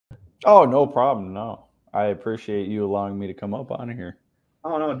Oh, no problem. No, I appreciate you allowing me to come up on here.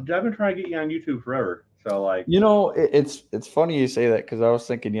 Oh no, I've been trying to get you on YouTube forever. So like, It's funny you say that because I was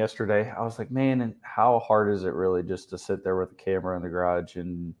thinking yesterday, I was like, man, and how hard is it really just to sit there with a camera in the garage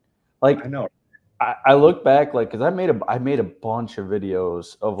and I like know. I look back like because I made a bunch of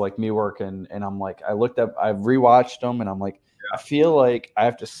videos of like me working and I'm like I've rewatched them and I'm like I feel like I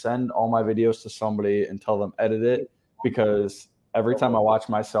have to send all my videos to somebody and tell them edit it because every time I watch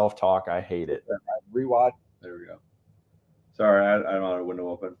myself talk I hate it. Rewatch. There we go. Sorry, I don't have a window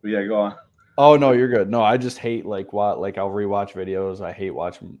open. But yeah, go on. Oh no, you're good. No, I just hate like I'll rewatch videos. I hate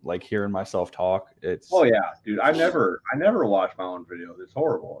watching like hearing myself talk. Oh It's yeah, dude. I never watch my own videos. It's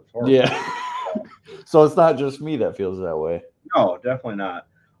horrible. It's horrible. yeah. So it's not just me that feels that way. No, definitely not.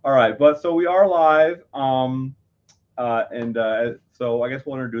 All right, but so we are live. And so I guess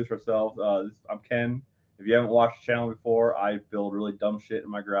we'll introduce ourselves. I'm Ken. If you haven't watched the channel before, I build really dumb shit in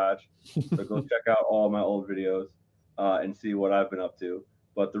my garage. So go check out all my old videos and see what I've been up to.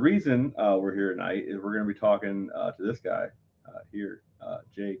 But the reason we're here tonight is we're going to be talking to this guy here,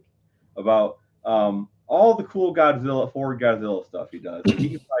 Jake, about all the cool Ford Godzilla stuff he does. And he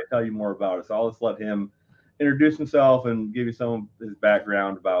can probably tell you more about it. So I'll just let him introduce himself and give you some of his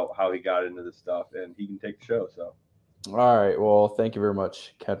background about how he got into this stuff, and he can take the show. So. All right. Well, thank you very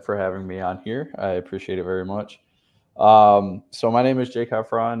much, Ken, for having me on here. I appreciate it very much. So my name is Jake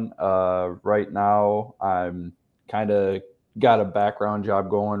Heffron. Right now, I'm kind of got a background job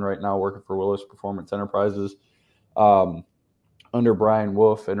going right now, working for Willis Performance Enterprises um, under Brian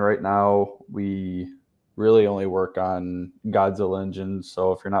Wolfe. And right now, we really only work on Godzilla engines.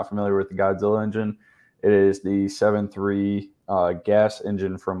 So if you're not familiar with the Godzilla engine, it is the 7.3 gas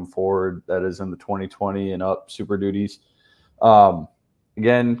engine from Ford that is in the 2020 and up Super Duties. Um,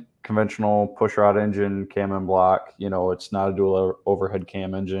 Again, conventional pushrod engine, cam and block. It's not a dual overhead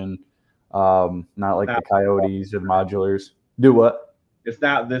cam engine. Not like the Not, Coyotes and modulars. Do what? it's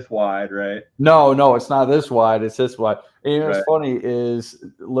not this wide, right? No, no, it's not this wide. It's this wide. And what's Right. funny is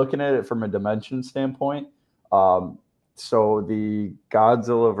looking at it from a dimension standpoint. Um, so the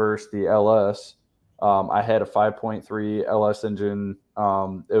Godzilla versus the LS, I had a 5.3 LS engine.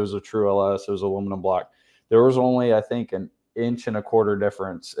 It was a true LS. It was aluminum block. There was only, I think, an inch and a quarter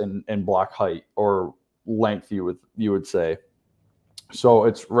difference in block height or length. You would say. So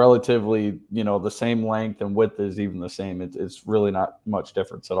it's relatively, the same length and width is even the same. It's really not much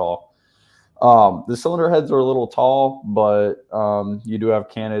difference at all. The cylinder heads are a little tall, but you do have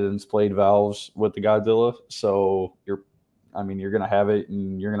canted and splayed valves with the Godzilla, so you're gonna have it,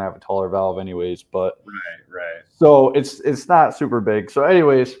 and you're gonna have a taller valve anyways. But Right, right. so it's not super big. So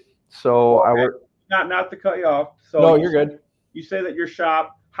anyways, so Well, I okay. work. Not to cut you off. So No, you're good. you say that your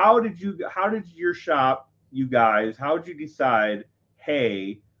shop. How did you decide?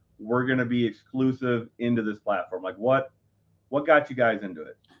 Hey, we're gonna be exclusive into this platform. Like what got you guys into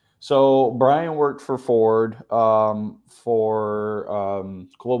it? So Brian worked for Ford for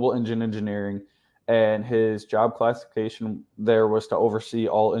global engine engineering, and his job classification there was to oversee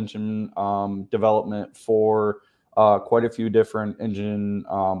all engine development for quite a few different engine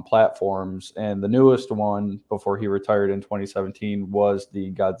platforms. And the newest one before he retired in 2017 was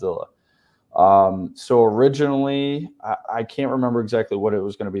the Godzilla. So originally, I can't remember exactly what it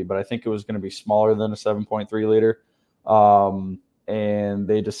was going to be, but I think it was going to be smaller than a 7.3 liter. And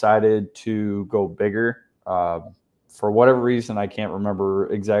they decided to go bigger. For whatever reason, I can't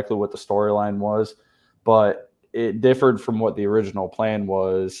remember exactly what the storyline was, but it differed from what the original plan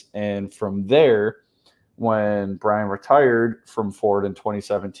was. And from there, when Brian retired from Ford in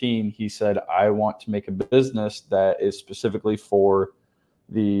 2017, he said, I want to make a business that is specifically for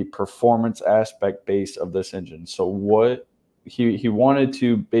the performance aspect base of this engine. So what he wanted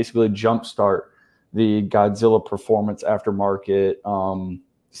to basically jumpstart the Godzilla performance aftermarket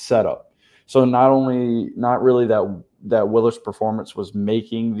setup. So not really that Willis Performance was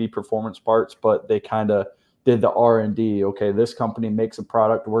making the performance parts, but they kind of did the R&D. Okay, this company makes a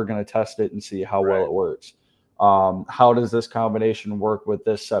product, we're going to test it and see how well Right. it works. How does this combination work with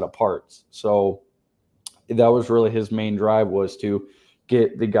this set of parts? So that was really his main drive, was to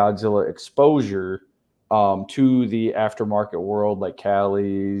get the Godzilla exposure to the aftermarket world, like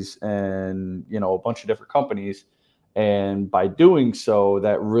Cali's and a bunch of different companies. And by doing so,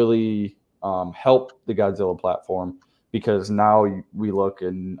 that really helped the Godzilla platform, because now we look,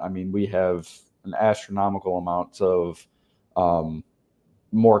 and we have an astronomical amount of um,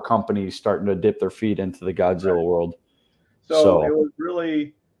 more companies starting to dip their feet into the Godzilla world. So So, it was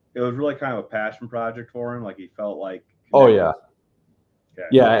really kind of a passion project for him. Like he felt like oh connected. yeah, Okay.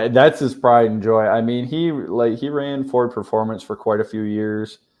 yeah, that's his pride and joy. He ran Ford Performance for quite a few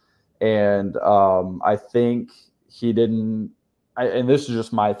years, And I think he didn't. And this is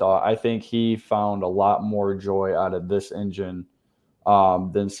just my thought. I think he found a lot more joy out of this engine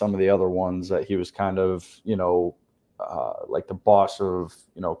than some of the other ones that he was kind of, like the boss of,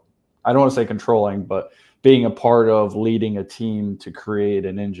 I don't want to say controlling, but being a part of leading a team to create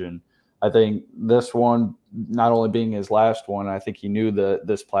an engine. I think this one, not only being his last one, I think he knew that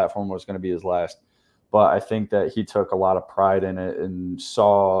this platform was going to be his last, but I think that he took a lot of pride in it and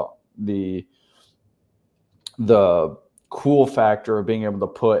saw the cool factor of being able to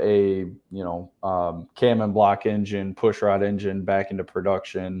put a cam and block engine, pushrod engine back into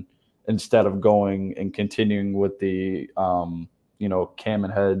production instead of going and continuing with the cam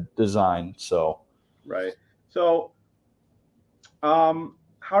and head design. So right. So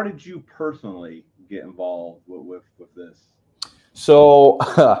how did you personally get involved with this? So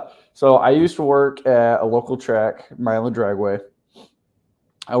so I used to work at a local track, Maryland Dragway.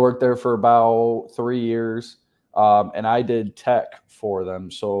 I worked there for about 3 years. And I did tech for them.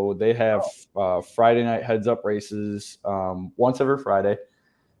 So they have Friday night heads up races once every Friday.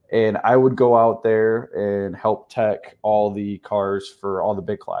 And I would go out there and help tech all the cars for all the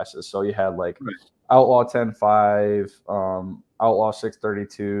big classes. So you had like Outlaw 10.5, Outlaw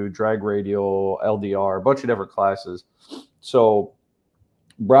 632, Drag Radial, LDR, a bunch of different classes. So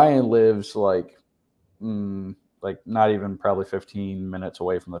Brian lives like not even probably 15 minutes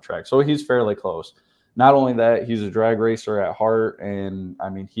away from the track. So he's fairly close. Not only that, he's a drag racer at heart, and I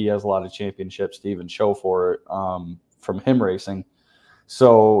mean, he has a lot of championships to even show for it from him racing.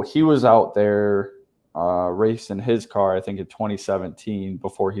 So he was out there racing his car, I think in 2017,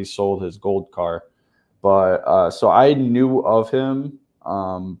 before he sold his gold car. But so I knew of him,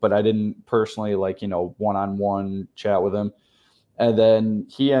 but I didn't personally one-on-one chat with him. And then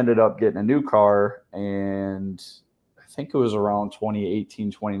he ended up getting a new car, and I think it was around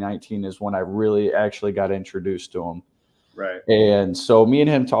 2018, 2019 is when I really actually got introduced to him. Right. And so me and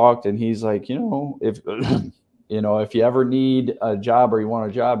him talked, and he's like, if if you ever need a job or you want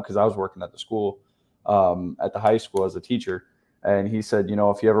a job, because I was working at the school, at the high school as a teacher. And he said,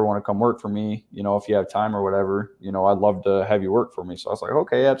 if you ever want to come work for me, if you have time or whatever, I'd love to have you work for me. So I was like,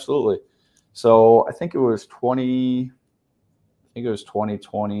 okay, absolutely. So I think it was 2020 or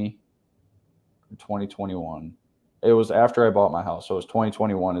 2021. It was after I bought my house. So it was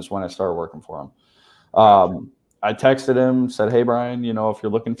 2021 is when I started working for him. I texted him, said, hey, Brian, if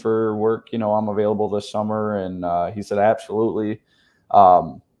you're looking for work, I'm available this summer. And he said, absolutely.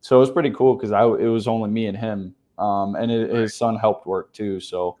 So it was pretty cool because it was only me and him. And his son helped work too.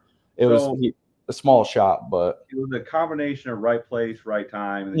 So it was a small shop, but it was a combination of right place, right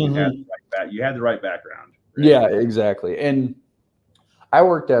time. And then you had the right background. Right? Yeah, exactly. And I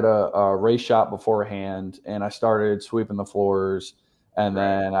worked at a race shop beforehand, and I started sweeping the floors, and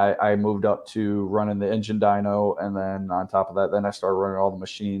then I moved up to running the engine dyno, and then on top of that, then I started running all the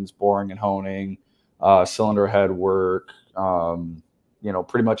machines, boring and honing, cylinder head work,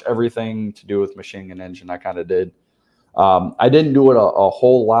 pretty much everything to do with machining and engine I kind of did. I didn't do it a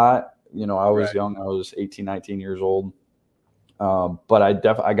whole lot. I was young. I was 18, 19 years old. But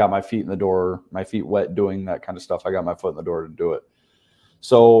I got my feet in the door, my feet wet doing that kind of stuff. I got my foot in the door to do it.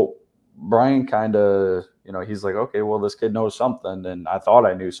 So Brian kind of, he's like, okay, well, this kid knows something. And I thought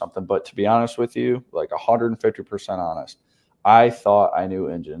I knew something. But to be honest with you, like 150% honest, I thought I knew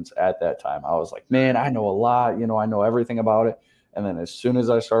engines at that time. I was like, man, I know a lot. I know everything about it. And then as soon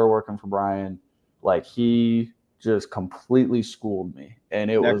as I started working for Brian, like he just completely schooled me. And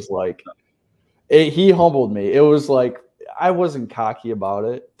it was like, he humbled me. It was like, I wasn't cocky about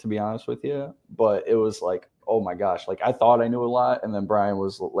it, to be honest with you. But it was like, oh my gosh, like I thought I knew a lot. And then Brian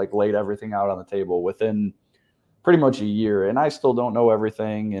was like laid everything out on the table within pretty much a year. And I still don't know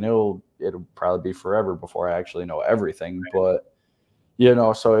everything. And it'll probably be forever before I actually know everything. But,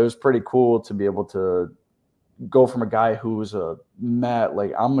 so it was pretty cool to be able to go from a guy who was I'm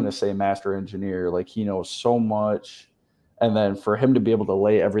going to say master engineer, like he knows so much. And then for him to be able to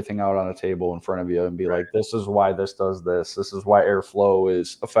lay everything out on a table in front of you and be like, this is why this does this. This is why airflow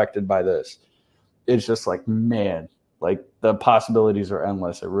is affected by this. It's just like, man, like the possibilities are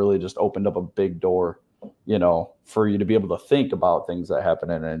endless. It really just opened up a big door, for you to be able to think about things that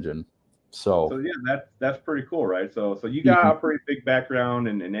happen in an engine. So yeah, that's pretty cool, right? So you got a pretty big background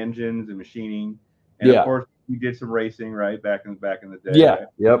in engines and machining. And of course you did some racing, right? Back in the day. Yeah.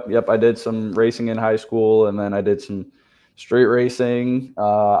 Right? Yep. I did some racing in high school, and then I did some street racing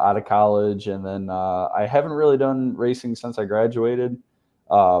out of college. And then I haven't really done racing since I graduated.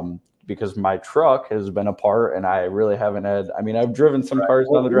 Because my truck has been apart and I really haven't I've driven some cars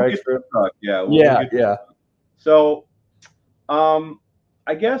on the drag strip. Yeah. So,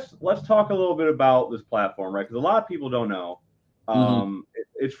 I guess let's talk a little bit about this platform, right? Because a lot of people don't know. Mm-hmm.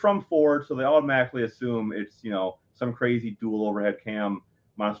 It's from Ford, so they automatically assume it's some crazy dual overhead cam Yeah,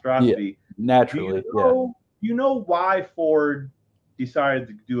 monstrosity. Do naturally, yeah. you know why Ford decided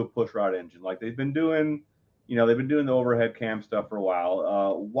to do a pushrod engine? Like they've been doing the overhead cam stuff for a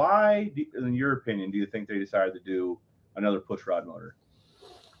while. Why, in your opinion, do you think they decided to do another pushrod motor?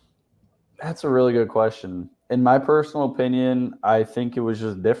 That's a really good question. In my personal opinion, I think it was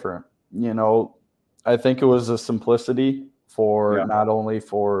just different. You know, I think it was a simplicity for Yeah, not only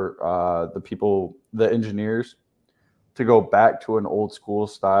for the people, the engineers, to go back to an old school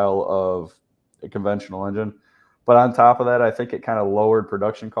style of a conventional engine. But on top of that, I think it kind of lowered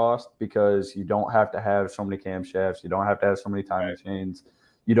production cost because you don't have to have so many camshafts, you don't have to have so many timing right, chains,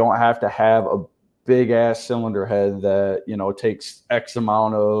 you don't have to have a big ass cylinder head that takes X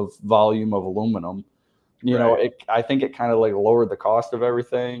amount of volume of aluminum. right, I think it kind of like lowered the cost of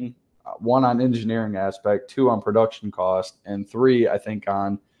everything. One on engineering aspect, two on production cost, and three I think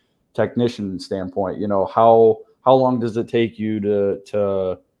on technician standpoint. How long does it take you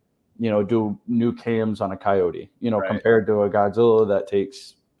to do new cams on a Coyote? right. Compared to a Godzilla that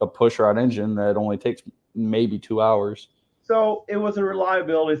takes a pushrod engine that only takes maybe 2 hours. So it was a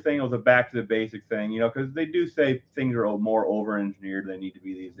reliability thing. It was a back to the basic thing, because they do say things are more over engineered than they need to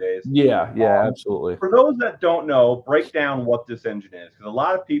be these days. Yeah, yeah, Um, absolutely. for those that don't know, break down what this engine is, because a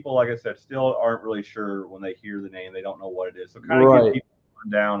lot of people, like I said, still aren't really sure when they hear the name. They don't know what it is. So kind of give Right. people a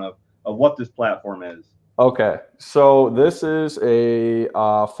rundown of what this platform is. Okay, so this is a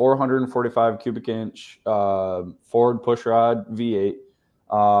 445 cubic inch Ford pushrod V8.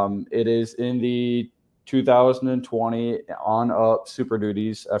 It is in the 2020 on up Super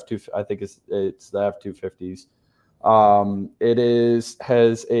Duties F2. I think it's the F250s.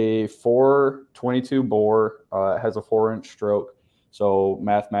 Has a 422 bore. It has a 4-inch stroke. So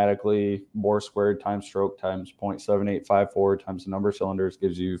mathematically, bore squared times stroke times 0.7854 times the number of cylinders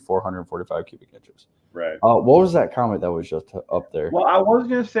gives you 445 cubic inches. Right. What was that comment that was just up there? Well, I was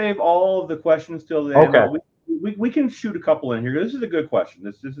going to save all of the questions till the end, Okay. but we can shoot a couple in here. This is a good question.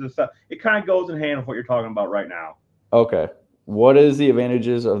 This is it kind of goes in hand with what you're talking about right now. Okay. What is the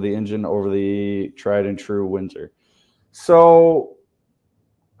advantages of the engine over the tried and true Windsor? So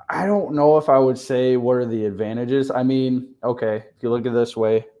I don't know if I would say what are the advantages. I mean, okay, if you look at it this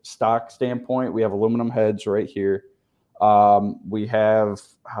way, stock standpoint, we have aluminum heads right here. We have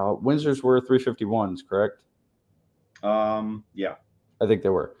Windsors were 351s, correct? Yeah. I think they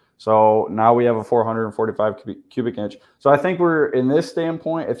were. So now we have a 445 cubic inch. So I think we're in this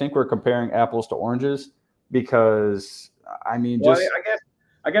standpoint. I think we're comparing apples to oranges because I mean, Well, just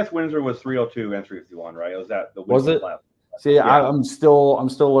I guess Windsor was 302 and 351, right? It was that the was Windsor it? platform. See, Yeah. I'm still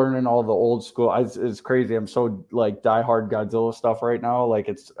learning all the old school. It's crazy. I'm so like diehard Godzilla stuff right now. Like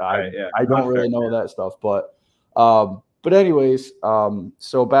Right. Yeah. I don't That's fair. really know that stuff, but anyways,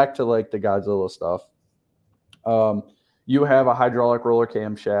 so back to like the Godzilla stuff. Um, you have a hydraulic roller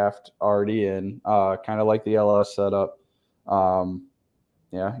camshaft already in, kind of like the LS setup. Um,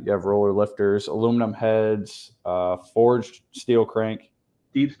 yeah, you have roller lifters, aluminum heads, forged steel crank,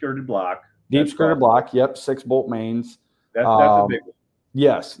 Deep skirted block. deep That's skirted called. block. Yep, 6-bolt mains. That's a Um, big one.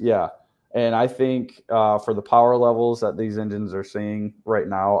 yes, yeah. And I think for the power levels that these engines are seeing right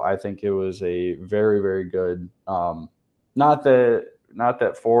now, I think it was a very, very good. Not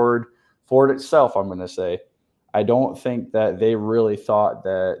that Ford itself, I'm going to say, I don't think that they really thought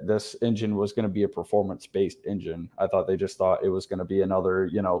that this engine was going to be a performance-based engine. I thought they just thought it was going to be another,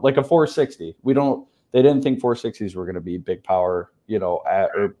 like a 460. They didn't think 460s were going to be big power,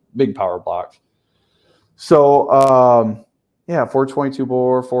 or big power blocks. So, yeah, 422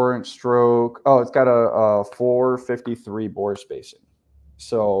 bore, 4-inch stroke. Oh, it's got a 453 bore spacing.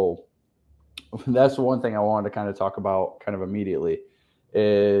 So that's the one thing I wanted to kind of talk about kind of immediately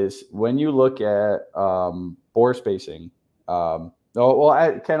is when you look at bore spacing. Ken,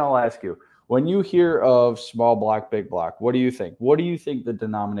 I'll ask you. When you hear of small block, big block, what do you think? What do you think the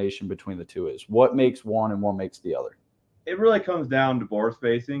denomination between the two is? What makes one and what makes the other? It really comes down to bore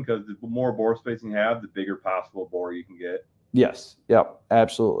spacing because the more bore spacing you have, the bigger possible bore you can get. Yes. Yep.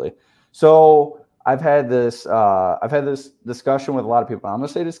 Absolutely. So I've had this discussion with a lot of people. I'm going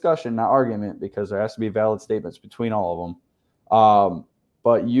to say discussion, not argument, because there has to be valid statements between all of them.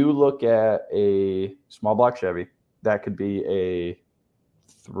 But you look at a small block Chevy, that could be a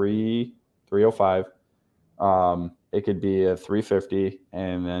 305. It could be a 350,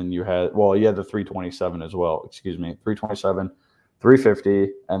 and then you had the 327 as well. Excuse me, 327,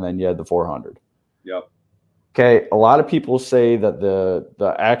 350, and then you had the 400. Yep. Okay, a lot of people say that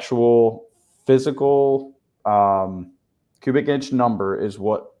the actual physical cubic inch number is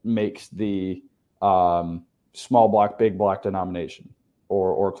what makes the small block, big block denomination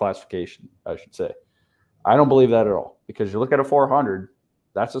or classification, I should say. I don't believe that at all, because you look at a 400,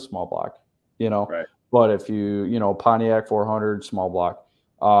 that's a small block, Right. But if you, Pontiac 400, small block,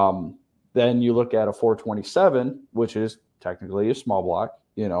 then you look at a 427, which is technically a small block.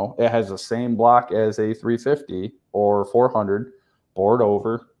 It has the same block as a 350 or 400 bored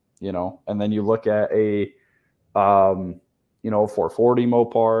over, and then you look at a 440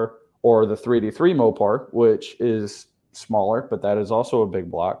 Mopar or the 383 Mopar, which is smaller, but that is also a big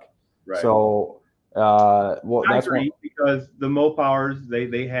block. Right. So I agree, because the Mopars,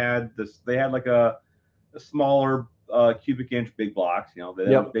 they had like a smaller cubic inch big blocks.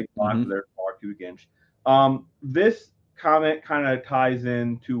 They have big blocks, but they're smaller cubic inch. This comment kind of ties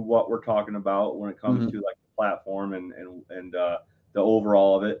into what we're talking about when it comes to like the platform and the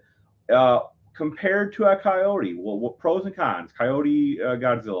overall of it. Compared to a Coyote, what pros and cons? Coyote,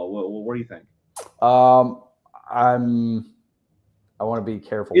 Godzilla. What do you think? I want to be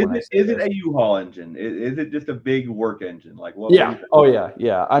careful. Is it a U-Haul engine? Is it just a big work engine? Like what? Yeah. Oh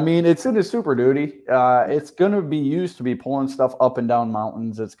yeah. I mean, it's in a Super Duty. It's going to be used to be pulling stuff up and down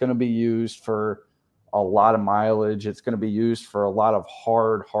mountains. It's going to be used for a lot of mileage. It's going to be used for a lot of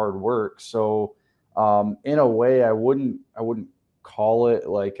hard work. So, in a way, I wouldn't call it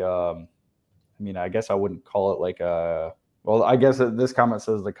like. I guess I wouldn't call it like a. Well, I guess this comment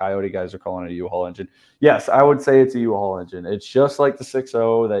says the Coyote guys are calling it a U-Haul engine. Yes, I would say it's a U-Haul engine. It's just like the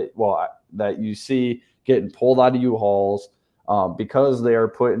 6.0 that you see getting pulled out of U-Hauls because they are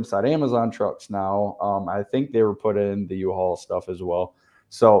put inside Amazon trucks now. I think they were put in the U-Haul stuff as well.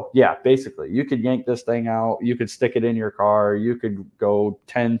 So, yeah, basically, you could yank this thing out. You could stick it in your car. You could go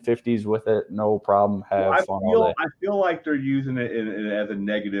 1050s with it, no problem. Have fun all day. I feel like they're using it as a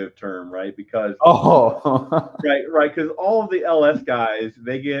negative term, right? Because right, because all of the LS guys,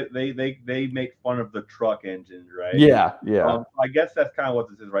 they make fun of the truck engines, right? Yeah. I guess that's kind of what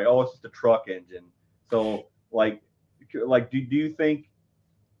this is, right? Oh, it's just a truck engine. So, like, do you think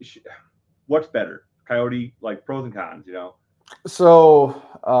what's better, Coyote? Like pros and cons, So,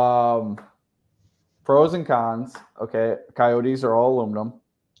 pros and cons. Okay, Coyotes are all aluminum.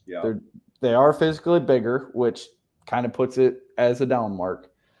 Yeah, they are physically bigger, which kind of puts it as a down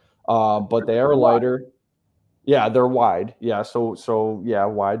mark. But they are lighter. Yeah, they're wide. Yeah, so yeah,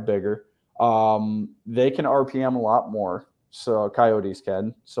 wide, bigger. They can RPM a lot more. So Coyotes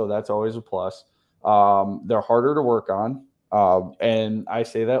can. So that's always a plus. They're harder to work on. And I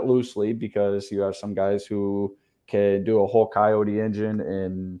say that loosely because you have some guys who can do a whole Coyote engine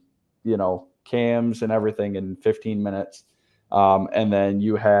in, cams and everything in 15 minutes. And then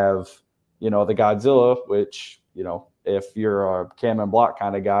you have, the Godzilla, which, if you're a cam and block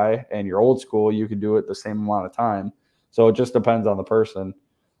kind of guy and you're old school, you can do it the same amount of time. So it just depends on the person.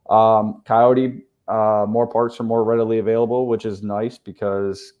 Coyote, more parts are more readily available, which is nice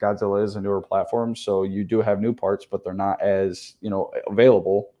because Godzilla is a newer platform. So you do have new parts, but they're not as,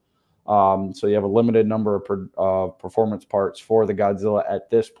 available. So you have a limited number of performance parts for the Godzilla at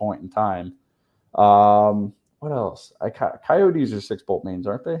this point in time. What else? Coyotes are 6-bolt mains,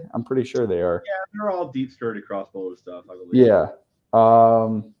 aren't they? I'm pretty sure they are. Yeah, they're all deep sturdy crossbow stuff, I believe. Yeah.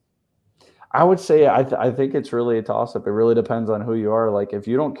 I would say I think it's really a toss-up. It really depends on who you are. Like if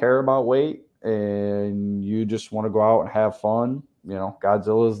you don't care about weight and you just want to go out and have fun,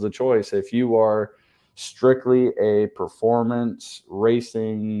 Godzilla is the choice. If you are strictly a performance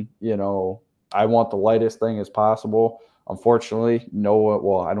racing, I want the lightest thing as possible. Unfortunately,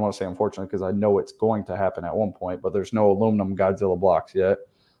 well, I don't want to say unfortunately because I know it's going to happen at one point, but there's no aluminum Godzilla blocks yet.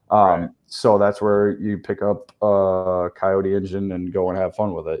 Right. So that's where you pick up a Coyote engine and go and have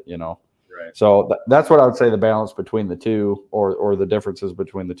fun with it, Right. So that's what I would say the balance between the two or the differences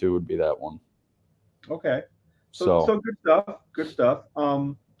between the two would be that one. Okay. So good stuff.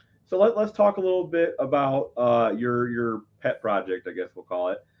 So let's talk a little bit about your pet project, I guess we'll call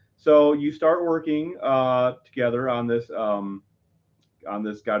it. So you start working together on this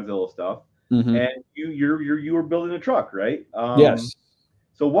Godzilla stuff, and you were building a truck, right? Yes.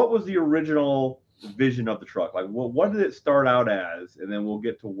 So what was the original vision of the truck? Like, what did it start out as, and then we'll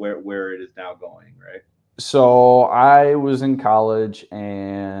get to where it is now going, right? So I was in college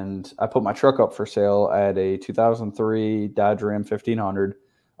and I put my truck up for sale at a 2003 Dodge Ram 1500.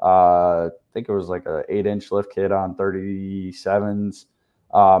 I think it was like a 8-inch lift kit on 37s.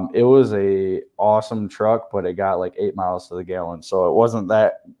 It was a awesome truck, but it got like 8 miles to the gallon. So it wasn't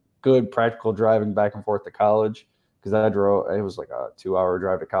that good practical driving back and forth to college because it was like a 2-hour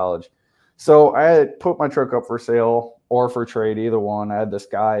drive to college. So I had put my truck up for sale or for trade, either one. I had this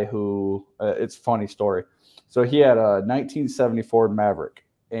guy who, it's a funny story. So he had a 1970 Ford Maverick,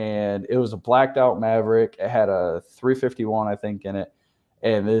 and it was a blacked out Maverick. It had a 351, I think, in it.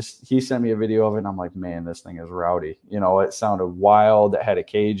 And he sent me a video of it, and I'm like, man, this thing is rowdy. You know, it sounded wild. It had a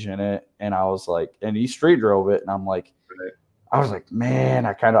cage in it, and I was like, and he street drove it, and I'm like, I was like, man,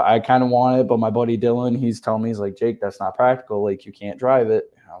 I kind of want it, but my buddy Dylan, he's telling me, he's like, Jake, that's not practical. Like, you can't drive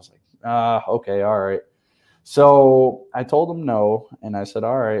it. And I was like, okay, all right. So I told him no, and I said,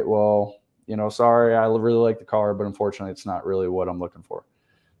 all right, well, you know, sorry, I really like the car, but unfortunately, it's not really what I'm looking for.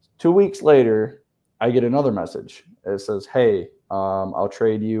 2 weeks later, I get another message. It says, hey, I'll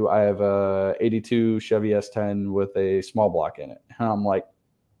trade you. I have a 82 Chevy S10 with a small block in it. And I'm like,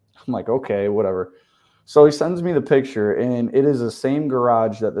 okay, whatever. So he sends me the picture, and it is the same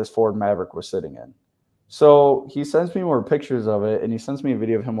garage that this Ford Maverick was sitting in. So he sends me more pictures of it, and he sends me a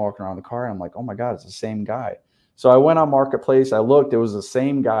video of him walking around the car. And I'm like, oh my God, it's the same guy. So I went on Marketplace. I looked, it was the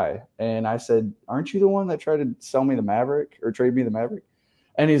same guy. And I said, aren't you the one that tried to sell me the Maverick or trade me the Maverick?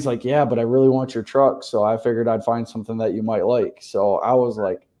 And he's like, yeah, but I really want your truck. So I figured I'd find something that you might like. So I was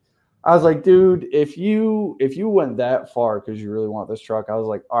like, dude, if you went that far because you really want this truck, I was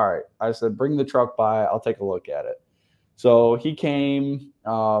like, all right. I said, bring the truck by. I'll take a look at it. So he came.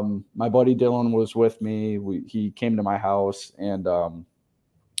 My buddy Dylan was with me. He came to my house, and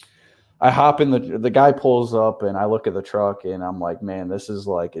I hop in the guy pulls up, and I look at the truck, and I'm like, man, this is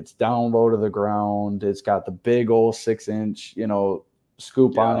like, it's down low to the ground. It's got the big old 6-inch,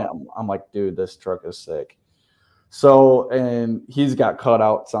 scoop on it. I'm like, dude, this truck is sick. So, and he's got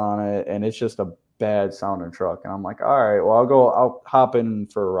cutouts on it, and it's just a bad sounding truck. And I'm like, all right, well, I'll hop in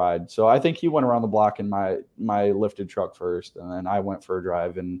for a ride. So I think he went around the block in my lifted truck first, and then I went for a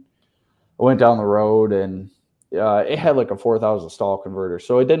drive, and I went down the road, and it had like a 4,000 stall converter.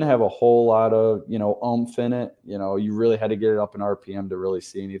 So it didn't have a whole lot of, oomph in it. You really had to get it up in RPM to really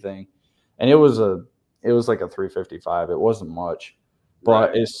see anything. And it was like a 355. It wasn't much.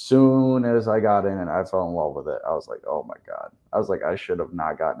 But as soon as I got in and I fell in love with it, I was like, oh my God. I was like, I should have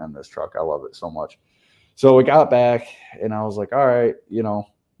not gotten in this truck. I love it so much. So we got back, and I was like, all right,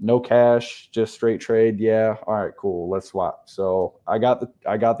 no cash, just straight trade. Yeah. All right, cool. Let's swap. So I got the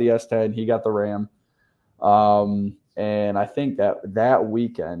S10. He got the Ram. And I think that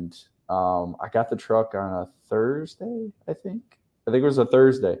weekend, I got the truck on a Thursday, I think it was a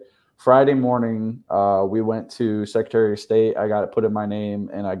Thursday. Friday morning, we went to Secretary of State. I got it put in my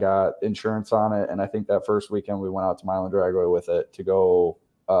name, and I got insurance on it. And I think that first weekend we went out to Milan Dragway with it to go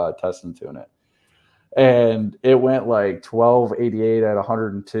test and tune it. And it went like 1288 at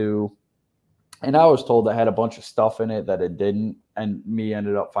 102. And I was told it had a bunch of stuff in it that it didn't. And me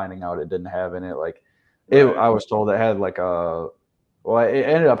ended up finding out it didn't have in it. Like I was told it had like it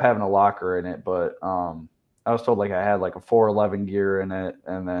ended up having a locker in it, but I was told like I had like a 411 gear in it,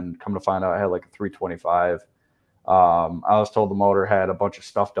 and then come to find out I had like a 325. I was told the motor had a bunch of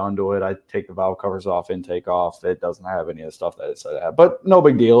stuff done to it. I take the valve covers off, intake off. It doesn't have any of the stuff that it said it had, but no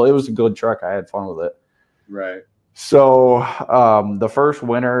big deal. It was a good truck. I had fun with it. Right. So the first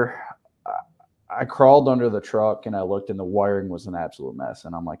winter, I crawled under the truck and I looked, and the wiring was an absolute mess.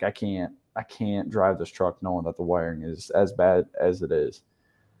 And I'm like, I can't drive this truck knowing that the wiring is as bad as it is.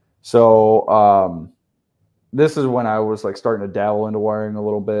 So this is when I was like starting to dabble into wiring a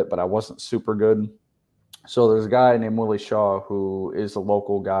little bit, but I wasn't super good. So there's a guy named Willie Shaw who is a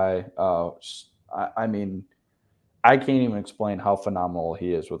local guy. I mean, I can't even explain how phenomenal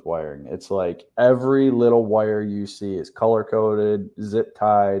he is with wiring. It's like every little wire you see is color coded, zip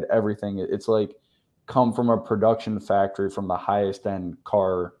tied, everything. It's like come from a production factory from the highest end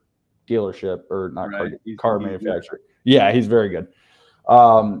car dealership, or not car manufacturer. Good. Yeah, he's very good.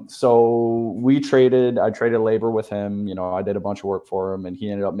 So I traded labor with him. I did a bunch of work for him, and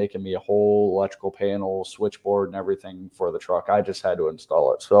he ended up making me a whole electrical panel, switchboard, and everything for the truck. I just had to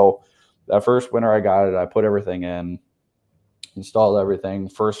install it. So that first winter I got it, I put everything in, installed everything.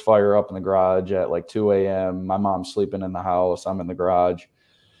 First fire up in the garage at like 2 a.m. My mom's sleeping in the house. I'm in the garage,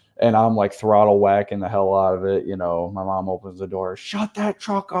 and I'm like throttle whacking the hell out of it. My mom opens the door, shut that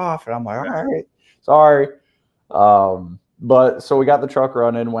truck off. And I'm like, all right, sorry. But so we got the truck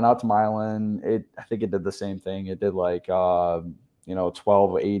running, went out to Milan. I think it did the same thing. It did like, 1280s,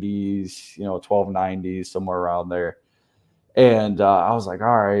 1290s, somewhere around there. And I was like,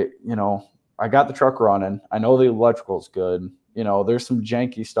 all right, I got the truck running. I know the electrical's good. There's some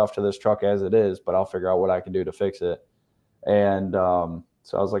janky stuff to this truck as it is, but I'll figure out what I can do to fix it. And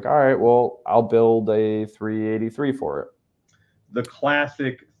so I was like, all right, well, I'll build a 383 for it. The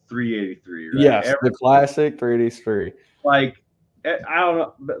classic 383, right? Yes, the classic 383. Like, I don't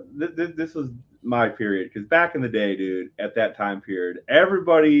know, but this was my period, because back in the day, dude, at that time period,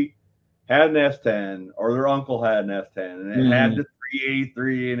 everybody had an S10 or their uncle had an S10 and it had the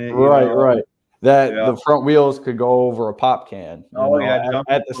 383 in it. Right. That Yeah. the front wheels could go over a pop can.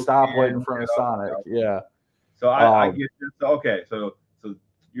 At the stoplight in front of Sonic. Yeah. So I get this. Okay, so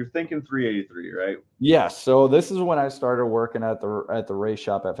you're thinking 383, right? Yeah. So this is when I started working at the race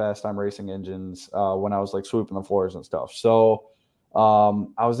shop at Fast Time Racing Engines when I was like sweeping the floors and stuff. So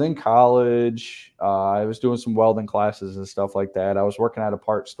I was in college. I was doing some welding classes and stuff like that. I was working at a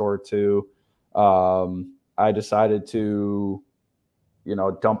parts store too. I decided to,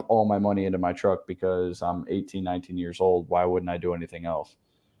 dump all my money into my truck because I'm 18, 19 years old. Why wouldn't I do anything else?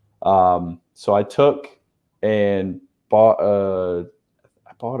 So I took and bought a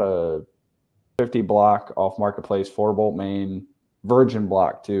 50 block off Marketplace, 4-bolt main, virgin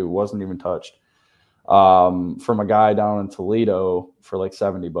block too, wasn't even touched, from a guy down in Toledo for like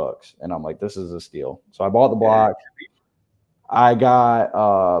 $70. And I'm like, this is a steal. So I bought the block. I got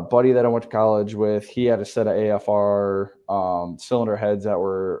a buddy that I went to college with. He had a set of AFR cylinder heads that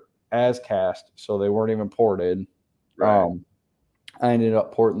were as cast, so they weren't even ported. Right. I ended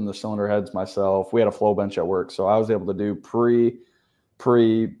up porting the cylinder heads myself. We had a flow bench at work, so I was able to do pre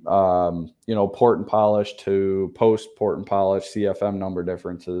port and polish to post port and polish CFM number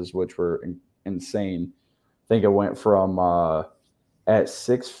differences, which were insane. I think it went from at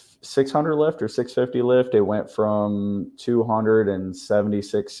 600 lift or 650 lift, it went from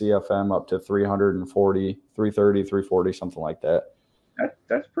 276 CFM up to 340, 330, 340, something like that.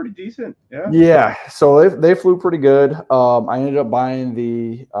 That's pretty decent. Yeah. So they flew pretty good. I ended up buying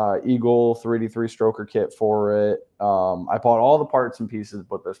the Eagle 383 stroker kit for it. I bought all the parts and pieces,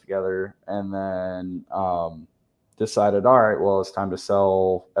 put this together, and then decided, all right, well, it's time to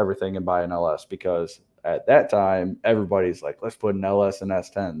sell everything and buy an LS, because at that time, everybody's like, let's put an LS and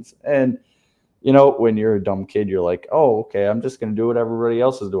S10s. And, when you're a dumb kid, you're like, oh, okay, I'm just going to do what everybody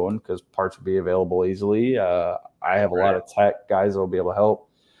else is doing because parts will be available easily. I have a lot of tech guys that will be able to help.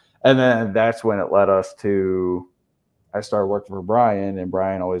 And then that's when it led us to, I started working for Brian, and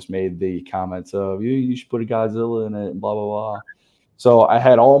Brian always made the comments of, you should put a Godzilla in it and blah, blah, blah. So I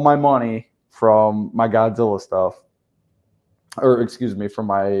had all my money from my Godzilla stuff, or excuse me, from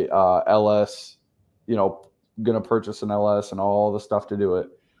my LS, going to purchase an LS and all the stuff to do it.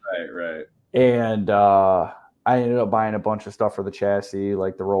 Right. And I ended up buying a bunch of stuff for the chassis,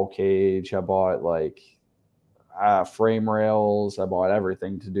 like the roll cage. I bought like frame rails. I bought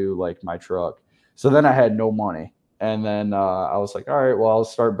everything to do like my truck. So then I had no money. And then I was like, all right, well, I'll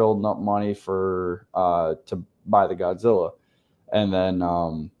start building up money for to buy the Godzilla. And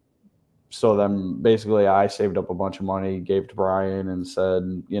then so then basically I saved up a bunch of money, gave to Brian, and said,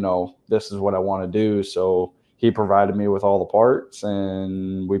 this is what I want to do. So he provided me with all the parts,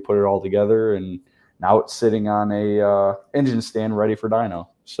 and we put it all together, and now it's sitting on a engine stand ready for dyno.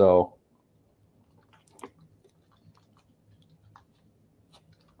 So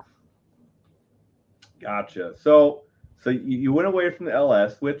gotcha. So you went away from the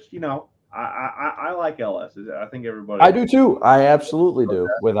LS, which I like LSs. I think everybody. I do too. I absolutely do,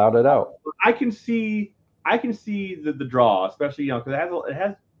 without a doubt. I can see the draw, especially because it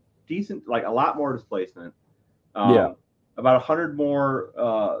has decent, like a lot more displacement. About 100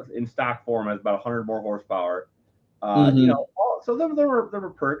 more in stock form, has about 100 more horsepower. So there were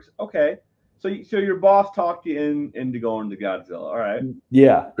perks. Okay, so your boss talked you into going to Godzilla. All right.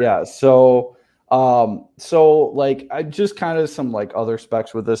 Yeah. So like I just kind of some like other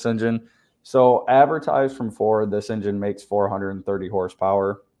specs with this engine. So advertised from Ford, this engine makes 430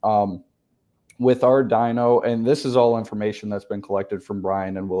 horsepower. With our dyno, and this is all information that's been collected from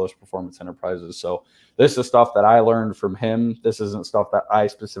Brian and Willis Performance Enterprises. So this is stuff that I learned from him. This isn't stuff that I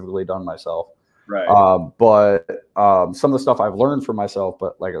specifically done myself. Right. But some of the stuff I've learned from myself,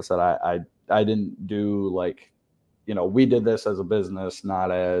 but like I said, I didn't do like, we did this as a business, not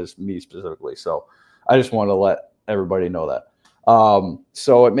as me specifically. So I just want to let everybody know that.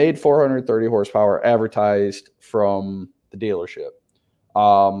 So it made 430 horsepower advertised from the dealership.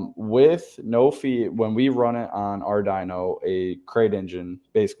 With no fee, when we run it on our dyno, a crate engine,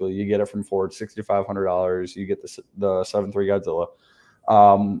 basically you get it from Ford, $6,500. You get the 7.3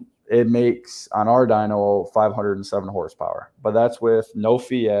 Godzilla. It makes on our dyno 507 horsepower, but that's with no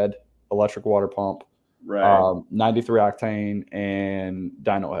fee ed, electric water pump, right, 93 octane, and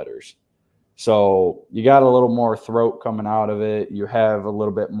dyno headers. So you got a little more throat coming out of it. You have a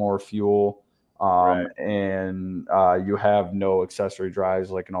little bit more fuel. And you have no accessory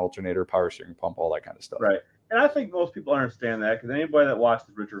drives like an alternator, power steering pump, all that kind of stuff. Right. And I think most people understand that, because anybody that watches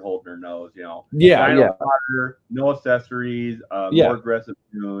Richard Holdner knows, water, no accessories, more aggressive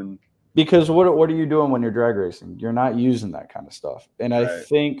tune. Because what are you doing when you're drag racing? You're not using that kind of stuff. And I Right.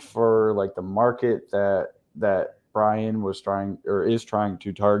 think for like the market that Brian was trying or is trying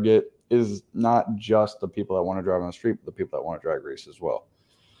to target is not just the people that want to drive on the street, but the people that want to drag race as well.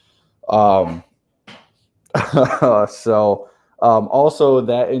 Um, also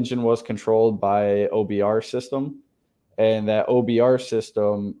that engine was controlled by OBR system, and that OBR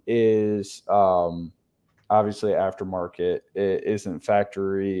system is obviously aftermarket. It isn't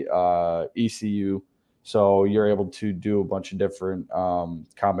factory ECU, so you're able to do a bunch of different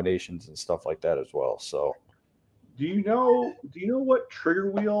combinations and stuff like that as well. So, Do you know what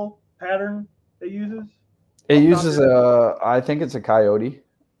trigger wheel pattern it uses? it Off the top of uses your head? I think it's a Coyote. Is it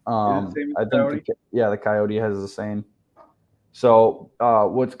the same as I the think Coyote? the Coyote has the same. So,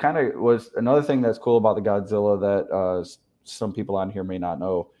 what's kind of was another thing that's cool about the Godzilla that some people on here may not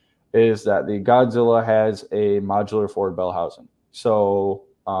know is that the Godzilla has a modular Ford Bell housing. So,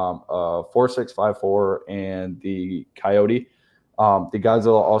 4654 and the Coyote, the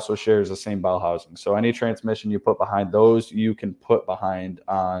Godzilla also shares the same bell housing. So, any transmission you put behind those, you can put behind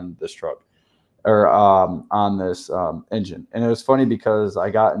on this truck or on this engine. And it was funny because I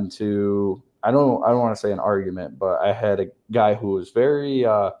got into I don't want to say an argument, but I had a guy who was very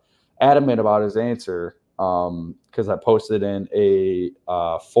adamant about his answer because I posted in a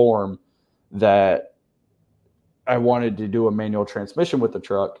form that I wanted to do a manual transmission with the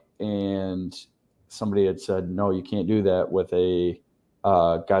truck, and somebody had said, "No, you can't do that with a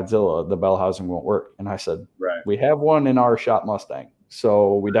Godzilla. The bell housing won't work." And I said, Right. "We have one in our shop Mustang,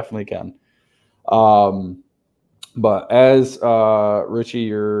 so we definitely can." Um, but as Richie,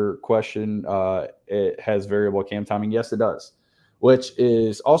 your question, it has variable cam timing. Yes, it does, which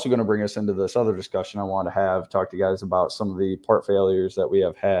is also going to bring us into this other discussion I want to have. Talk to you guys about some of the part failures that we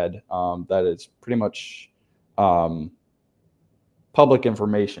have had. That is pretty much um, public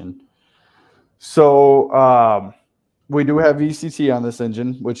information. So we do have VCT on this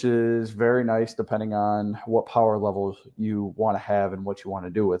engine, which is very nice depending on what power levels you want to have and what you want to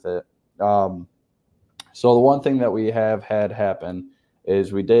do with it. So the one thing that we have had happen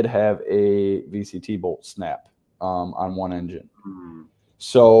is we did have a VCT bolt snap on one engine. Hmm.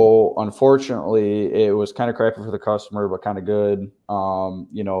 So unfortunately, it was kind of crappy for the customer, but kind of good.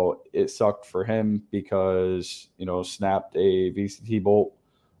 It sucked for him because snapped a VCT bolt.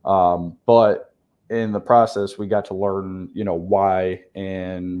 But in the process, we got to learn why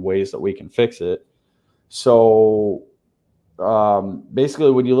and ways that we can fix it. So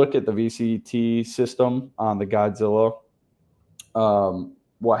basically, when you look at the VCT system on the Godzilla,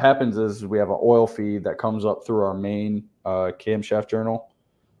 what happens is we have an oil feed that comes up through our main camshaft journal,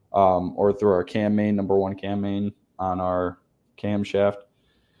 or through our cam main, number one cam main on our camshaft.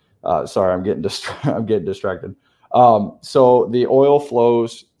 Sorry, I'm getting I'm getting distracted. So the oil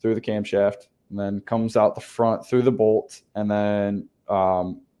flows through the camshaft and then comes out the front through the bolt, and then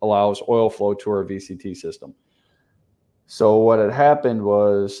allows oil flow to our VCT system. So what had happened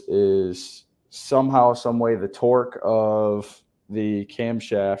is somehow, some way, the torque of the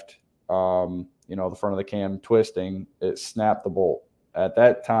camshaft, the front of the cam twisting, it snapped the bolt. At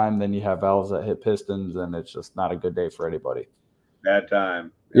that time, then you have valves that hit pistons, and it's just not a good day for anybody. Bad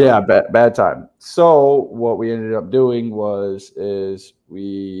time. Yeah, bad time. So what we ended up doing is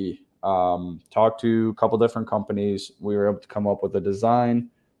we talked to a couple different companies. We were able to come up with a design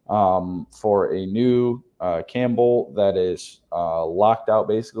for a new cam bolt that is locked out,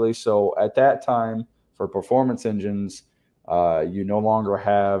 basically. So at that time, for performance engines, you no longer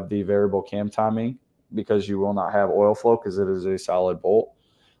have the variable cam timing because you will not have oil flow because it is a solid bolt.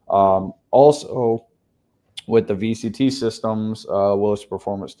 Also, with the VCT systems, Willis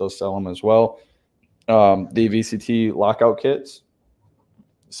Performance does sell them as well. The VCT lockout kits.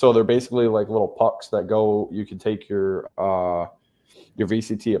 So they're basically like little pucks that go. You can take your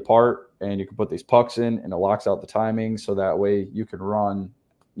VCT apart, and you can put these pucks in, and it locks out the timing. So that way you can run.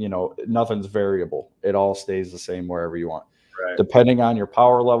 Nothing's variable. It all stays the same wherever you want. Right. Depending on your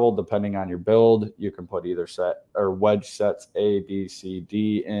power level, depending on your build, you can put either set or wedge sets A, B, C,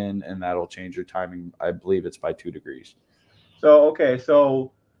 D in, and that'll change your timing. I believe it's by 2 degrees. So okay,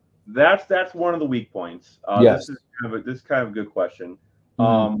 so that's one of the weak points. Yes. This is kind of a good question.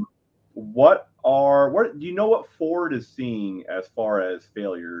 Mhm. What do you know what Ford is seeing as far as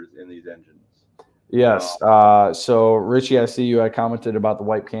failures in these engines? Yes. So Richie, I see you. I commented about the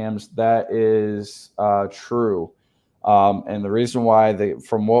white cams. That is true. And the reason why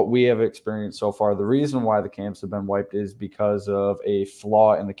from what we have experienced so far, the reason why the cams have been wiped is because of a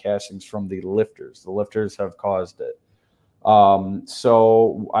flaw in the castings from the lifters. The lifters have caused it.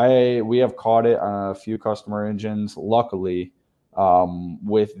 So we have caught it on a few customer engines. Luckily,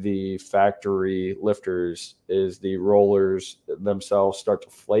 with the factory lifters is the rollers themselves start to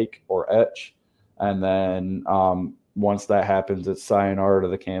flake or etch. And then once that happens, it's sayonara to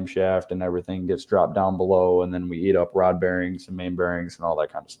the camshaft and everything gets dropped down below. And then we eat up rod bearings and main bearings and all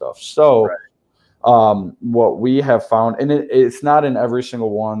that kind of stuff. So what we have found, and it's not in every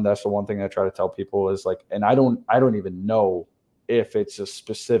single one. That's the one thing I try to tell people is like, and I don't even know if it's a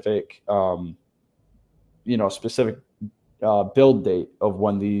specific, specific build date of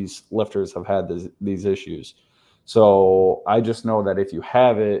when these lifters have had these issues. So I just know that if you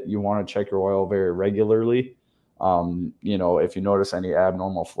have it, you want to check your oil very regularly. If you notice any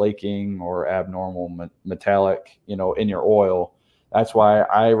abnormal flaking or abnormal metallic, in your oil, that's why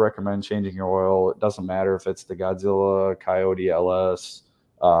I recommend changing your oil. It doesn't matter if it's the Godzilla, Coyote LS,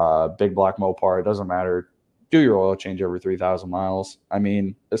 Big Block Mopar. It doesn't matter. Do your oil change every 3,000 miles. I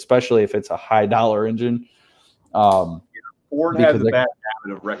mean, especially if it's a high dollar engine. Ford has a bad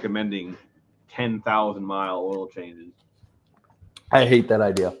habit of recommending 10,000 mile oil changes. I hate that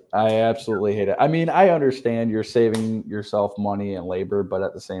idea. I absolutely hate it. I mean, I understand you're saving yourself money and labor, but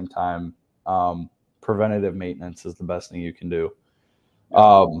at the same time, preventative maintenance is the best thing you can do.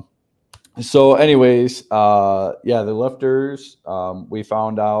 So anyways, the lifters, we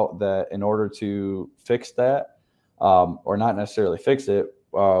found out that in order to fix that, or not necessarily fix it,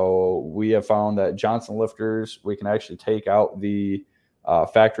 we have found that Johnson lifters, we can actually take out the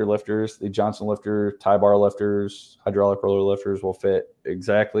factory lifters. The Johnson lifter, tie bar lifters, hydraulic roller lifters will fit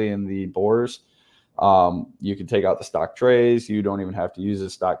exactly in the bores. You can take out the stock trays. You don't even have to use the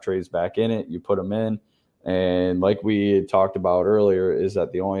stock trays back in it. You put them in. And like we had talked about earlier, is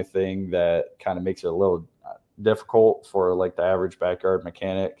that the only thing that kind of makes it a little difficult for like the average backyard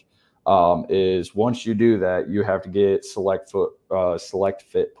mechanic is once you do that, you have to get select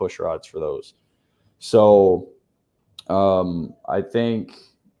fit push rods for those. So I think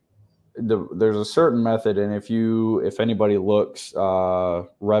there's a certain method, and if anybody looks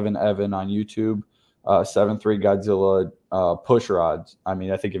Revin Evan on YouTube, 7.3 Godzilla push rods. I mean,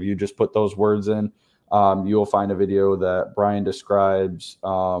 I think if you just put those words in, you'll find a video that Brian describes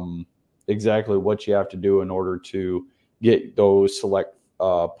exactly what you have to do in order to get those select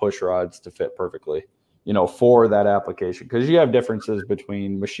push rods to fit perfectly, for that application. Because you have differences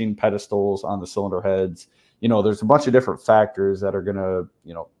between machine pedestals on the cylinder heads. There's a bunch of different factors that are going to,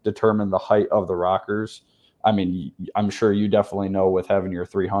 determine the height of the rockers. I mean, I'm sure you definitely know with having your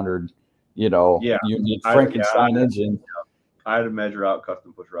 300, you need Frankenstein engine. I had to measure out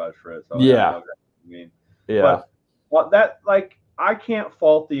custom push rods for it. So I can't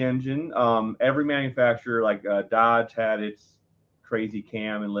fault the engine. Every manufacturer, like Dodge had its crazy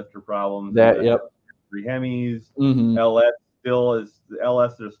cam and lifter problems. Three Hemis. Mm-hmm.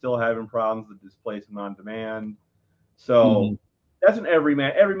 LS are still having problems with displacement on demand. So that's every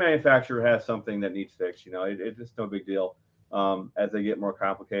manufacturer has something that needs fixed. It's just no big deal as they get more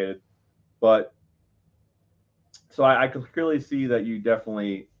complicated. But so I can clearly see that you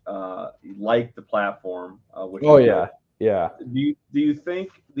definitely like the platform. Which yeah. Do you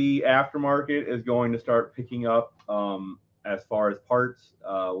think the aftermarket is going to start picking up as far as parts?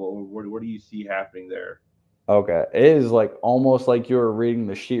 What do you see happening there? Okay. It is like almost like you were reading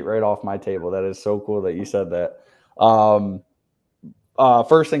the sheet right off my table. That is so cool that you said that.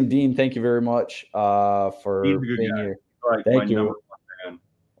 First thing, Dean, thank you very much for being here. Thank you.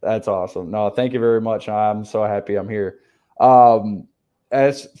 That's awesome. No, thank you very much. I'm so happy I'm here.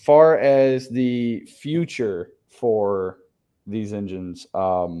 As far as the future for these engines,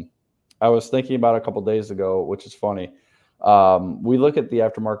 I was thinking about a couple days ago, which is funny. We look at the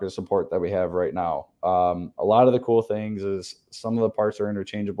aftermarket support that we have right now. A lot of the cool things is some of the parts are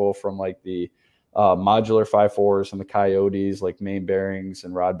interchangeable from like the modular 5.4s and the Coyotes, like main bearings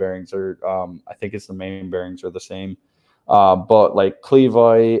and rod bearings are, I think it's the main bearings are the same. But like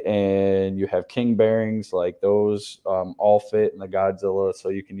Clevite and you have King bearings, like those all fit in the Godzilla, so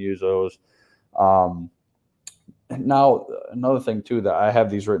you can use those. Now, another thing too that I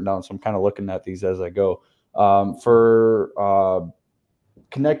have these written down, so I'm kind of looking at these as I go. For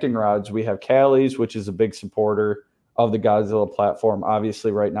connecting rods, we have Cali's, which is a big supporter of the Godzilla platform.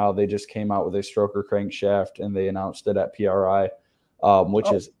 Obviously, right now they just came out with a stroker crankshaft and they announced it at PRI,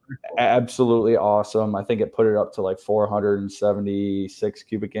 which is absolutely awesome. I think it put it up to like 476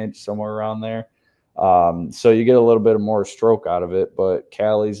 cubic inch, somewhere around there. So you get a little bit of more stroke out of it, but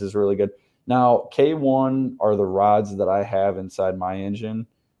Cali's is really good. Now, K1 are the rods that I have inside my engine,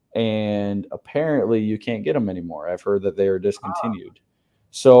 and apparently you can't get them anymore. I've heard that they are discontinued.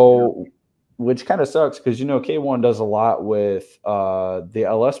 So which kind of sucks because K1 does a lot with the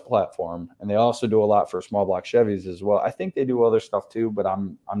LS platform, and they also do a lot for small block Chevys as well. I think they do other stuff too, but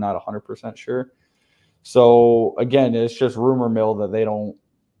I'm not 100% sure. So again, it's just rumor mill that they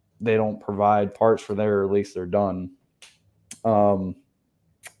don't provide parts for there, or at least they're done.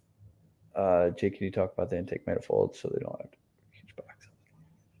 Jake, can you talk about the intake manifold so they don't have to huge box?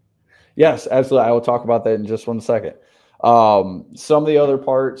 Yes, absolutely. I will talk about that in just 1 second. Some of the other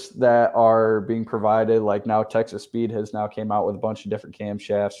parts that are being provided, like now Texas Speed has now came out with a bunch of different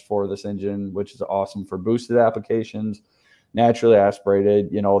camshafts for this engine, which is awesome for boosted applications, naturally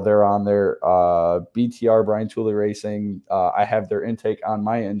aspirated. They're on their BTR Brian Tooley Racing. I have their intake on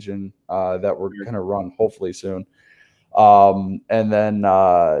my engine that we're going to run hopefully soon. And then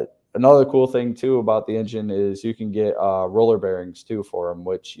another cool thing too about the engine is you can get roller bearings too for them,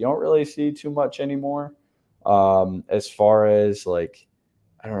 which you don't really see too much anymore. As far as like,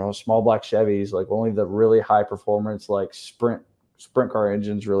 I don't know, small block Chevys, like only the really high performance like sprint car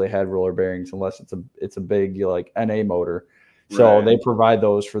engines really had roller bearings, unless it's a big like NA motor. So Right. they provide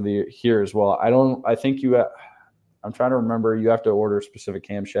those for here as well. I think I'm trying to remember, you have to order a specific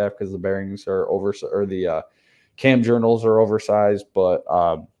camshaft because the bearings are or the cam journals are oversized, but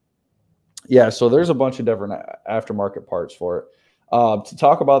yeah, so there's a bunch of different aftermarket parts for it. To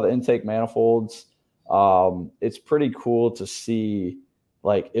talk about the intake manifolds, it's pretty cool to see.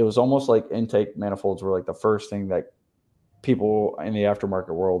 Like, it was almost like intake manifolds were like the first thing that people in the aftermarket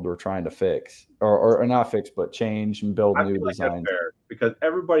world were trying to fix, or not fix, but change and build new designs. That's fair, because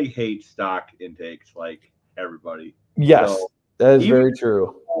everybody hates stock intakes, like everybody. Yes, so that is very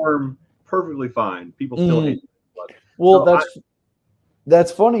true. Perform perfectly fine. People still hate it. Well,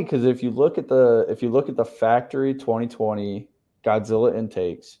 that's funny, because if you look at the factory 2020 Godzilla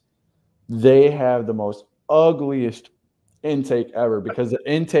intakes, they have the most ugliest intake ever, because the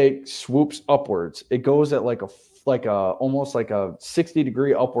intake swoops upwards. It goes at like a almost like a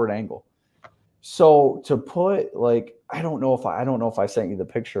 60-degree upward angle. So to put, like, I don't know if I sent you the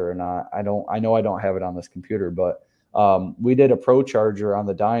picture or not. I know I don't have it on this computer, but we did a Pro Charger on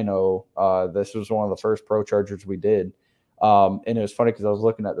the dyno. This was one of the first Pro Chargers we did. And it was funny because I was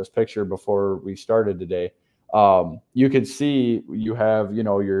looking at this picture before we started today. You could see you have,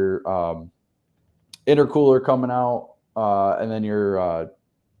 your intercooler coming out, and then your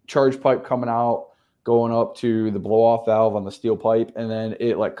charge pipe coming out, going up to the blow-off valve on the steel pipe, and then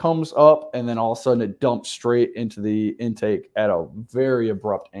it like comes up, and then all of a sudden it dumps straight into the intake at a very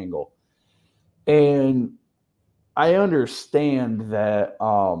abrupt angle. And I understand that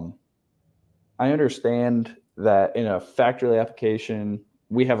in a factory application,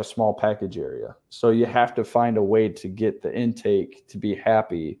 we have a small package area. So you have to find a way to get the intake to be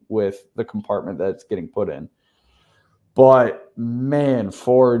happy with the compartment that's getting put in. But man,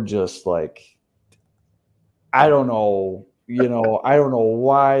 Ford just like, I don't know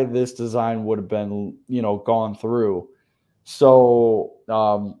why this design would have been, gone through. So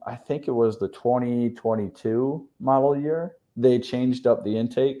I think it was the 2022 model year, they changed up the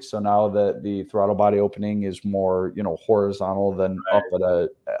intake. So now that the throttle body opening is more, horizontal than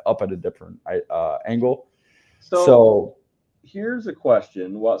up at a different angle. So here's a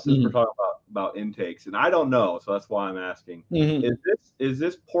question. Since we're talking about intakes, and I don't know, so that's why I'm asking. Is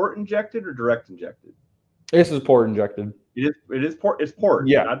this port injected or direct injected? This is port injected. It is port. It's port.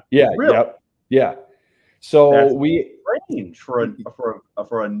 Yeah. Really? Yeah. So that's strange for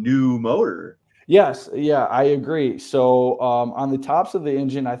a new motor. Yes. Yeah, I agree. So on the tops of the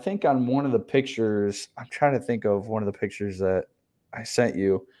engine, I think on one of the pictures, I'm trying to think of one of the pictures that I sent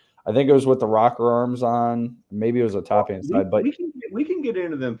you. I think it was with the rocker arms on. Maybe it was a top hand side, but we can get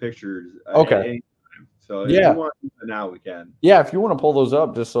into them pictures. Okay. So if you want to, now we can. Yeah, if you want to pull those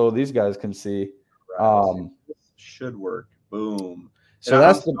up, just so these guys can see. Right. This should work. Boom. So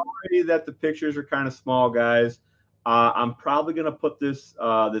that's sorry that the pictures are kind of small, guys. I'm probably going to put this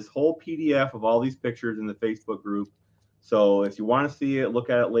this whole PDF of all these pictures in the Facebook group. So if you want to see it, look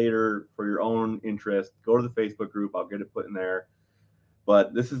at it later for your own interest, go to the Facebook group. I'll get it put in there.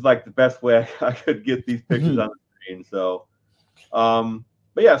 But this is like the best way I could get these pictures on the screen. So,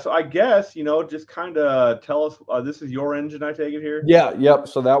 but yeah, so I guess, just kind of tell us, this is your engine, I take it here? Yeah, yep.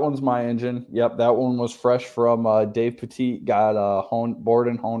 So that one's my engine. Yep, that one was fresh from Dave Petit, got board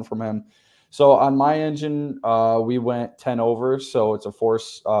and honed from him. So on my engine, we went 10 over, so it's a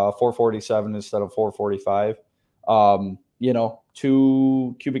 447 instead of 445.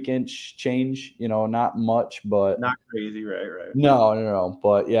 2 cubic inch change, not much, but not crazy, right? No.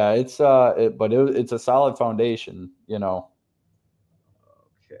 But yeah, it's a solid foundation, Okay,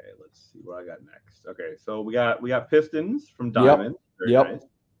 let's see what I got next. Okay, so we got Pistons from Diamond. Yep. Nice.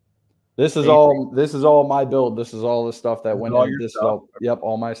 This is all my build. This is all the stuff that went all in. your This is stuff. all, yep,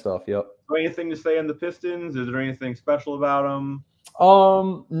 all my stuff. Yep. So anything to say on the Pistons? Is there anything special about them?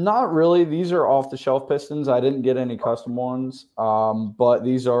 Not really. These are off the shelf pistons. I didn't get any custom ones. But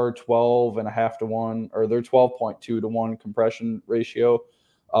these are 12.5 to 1, or they're 12.2 to 1 compression ratio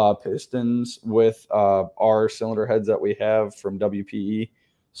pistons with our cylinder heads that we have from WPE.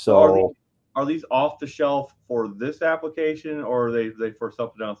 So are these off the shelf for this application, or are they for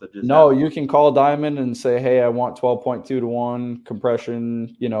something else that just no, you can call Diamond and say, hey, I want 12.2 to 1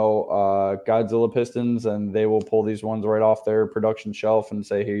 compression, Godzilla pistons, and they will pull these ones right off their production shelf and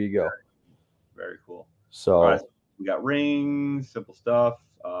say, here you go. Very cool. So all right, so we got rings, simple stuff.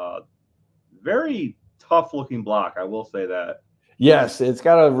 Very tough looking block, I will say that. Yes, it's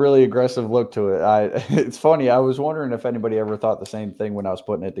got a really aggressive look to it. It's funny. I was wondering if anybody ever thought the same thing when I was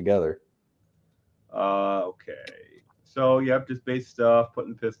putting it together. Okay. So you have just base stuff,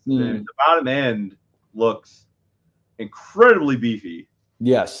 putting pistons in. The bottom end looks incredibly beefy.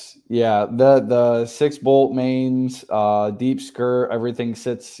 Yes. Yeah. The 6-bolt mains, deep skirt, everything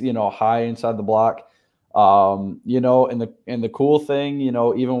sits, high inside the block. And the cool thing,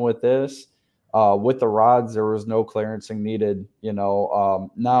 even with this, with the rods, there was no clearancing needed,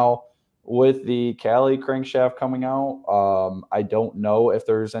 now with the Cali crankshaft coming out, I don't know if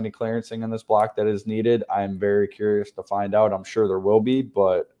there's any clearancing in this block that is needed. I'm very curious to find out. I'm sure there will be,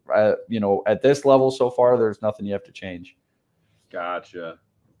 but at this level so far, there's nothing you have to change. Gotcha.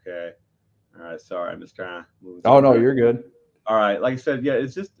 Okay. All right. Sorry, I'm just kind of moving. Oh no, you're good. All right. Like I said, yeah,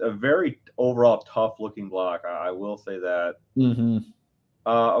 it's just a very overall tough looking block. I will say that.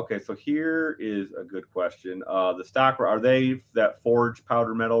 Okay, so here is a good question. The stock, are they that forged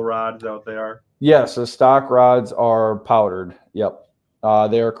powder metal rods? Is that what they are? Yes, the stock rods are powdered. Yep.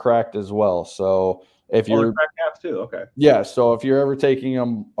 They are cracked as well. So if you're cracked caps too, okay. Yeah, so if you're ever taking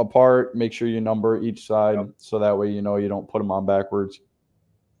them apart, make sure you number each side so that way you don't put them on backwards.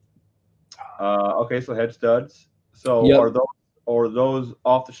 Okay, so head studs. So are those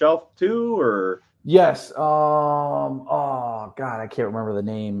off the shelf too, or? Yes. Oh God, I can't remember the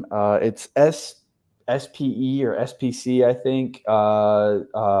name. It's SPE or SPC, I think.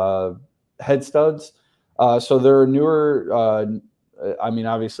 Head studs. So they're newer. I mean,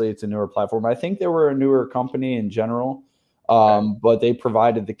 obviously, it's a newer platform. I think they were a newer company in general, but they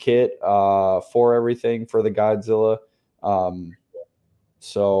provided the kit for everything for the Godzilla.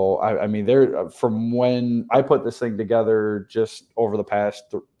 So I mean, they're from when I put this thing together just over the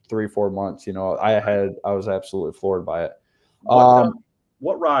past 3-4 months. I was absolutely floored by it.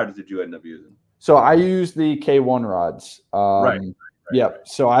 What rods did you end up using? So I used the K1 rods. Yep.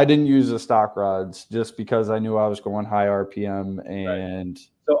 So I didn't use the stock rods just because I knew I was going high RPM. And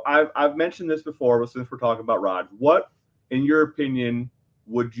so I've mentioned this before, but since we're talking about rods, what, in your opinion,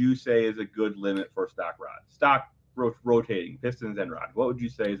 would you say is a good limit for stock rods? Stock rotating pistons and rods. What would you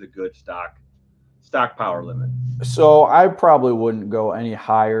say is a good stock power limit? So I probably wouldn't go any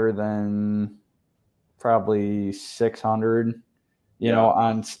higher than probably 600,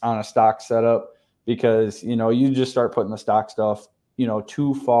 on a stock setup, because you just start putting the stock stuff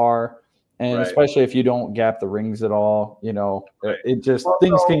too far, and especially if you don't gap the rings at all, it just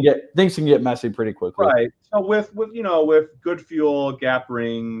things can get messy pretty quickly. Right. So with good fuel, gap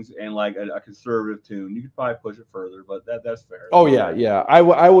rings, and like a conservative tune, you could probably push it further, but that's fair. Oh yeah.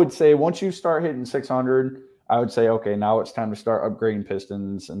 I would say once you start hitting 600, I would say okay, now it's time to start upgrading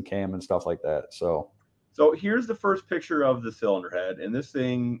pistons and cam and stuff like that. So here's the first picture of the cylinder head, and this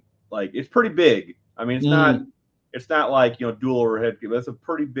thing, like, it's pretty big. I mean, it's not like dual overhead, but it's a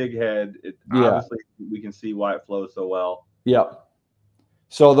pretty big head. Obviously, we can see why it flows so well. Yep.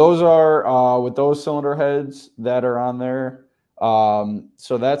 So those are with those cylinder heads that are on there.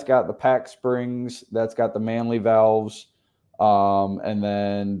 So that's got the pack springs, that's got the Manley valves, and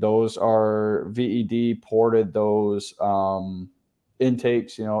then those are VED ported. Those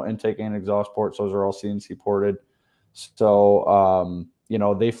intakes, intake and exhaust ports, those are all CNC ported. So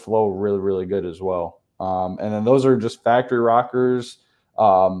they flow really, really good as well. And then those are just factory rockers.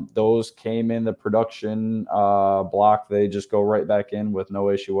 Those came in the production block. They just go right back in with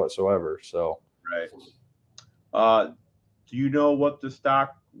no issue whatsoever. So do you know what the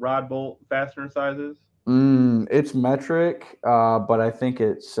stock rod bolt fastener size is? It's metric, but I think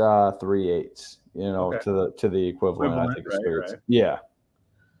it's 3/8. To the equivalent. I think it's yeah.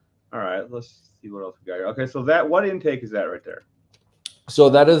 All right, let's see what else we got here. Okay, so what intake is that right there? So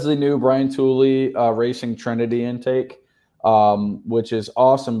that is the new Brian Tooley Racing Trinity intake, which is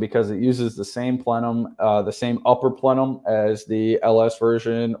awesome because it uses the same plenum, the same upper plenum as the LS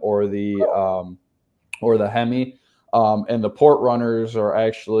version or the Hemi. And the port runners are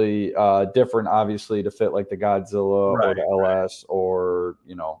actually different, obviously, to fit like the Godzilla or the LS or,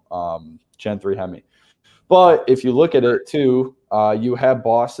 Gen 3 Hemi. But if you look at it too, you have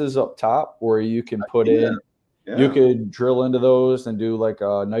bosses up top where you can put in, you could drill into those and do like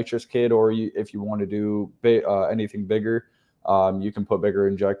a nitrous kit, or if you want to do anything bigger, you can put bigger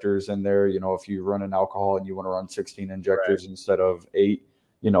injectors in there. If you run an alcohol and you want to run 16 injectors instead of 8,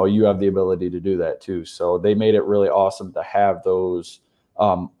 you have the ability to do that too. So they made it really awesome to have those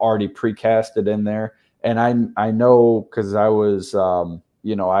already precasted in there. And I know because I was,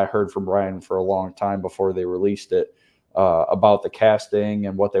 I heard from Brian for a long time before they released it about the casting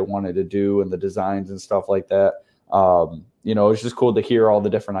and what they wanted to do and the designs and stuff like that. It's just cool to hear all the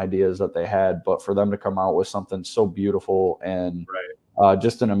different ideas that they had, but for them to come out with something so beautiful and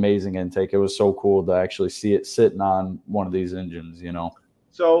just an amazing intake, it was so cool to actually see it sitting on one of these engines,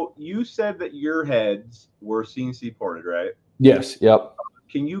 So you said that your heads were CNC ported, right? Yes. Yep.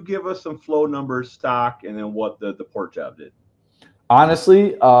 Can you give us some flow numbers, stock, and then what the port job did?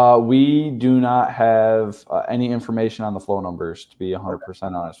 Honestly, we do not have any information on the flow numbers, to be 100%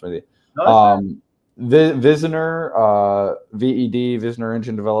 honest with you. Visner, VED, Visner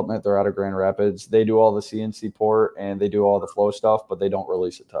Engine Development, they're out of Grand Rapids. They do all the CNC port and they do all the flow stuff, but they don't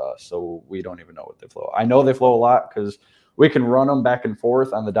release it to us. So we don't even know what they flow. I know they flow a lot because we can run them back and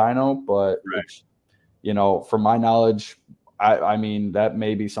forth on the dyno, but it's, from my knowledge, I mean, that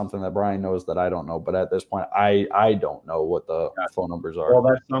may be something that Brian knows that I don't know, but at this point, I don't know what the phone numbers are. Well,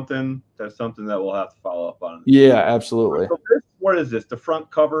 that's something that we'll have to follow up on. Yeah, absolutely. So what is this? The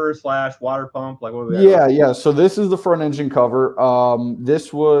front cover / water pump? Like what? Yeah. So this is the front engine cover.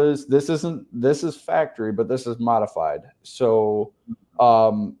 This is factory, but this is modified. So,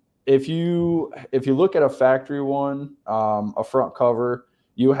 if you look at a factory one, a front cover,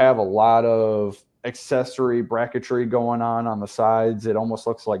 you have a lot of accessory bracketry going on the sides. It almost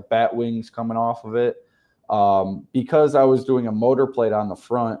looks like bat wings coming off of it. Because I was doing a motor plate on the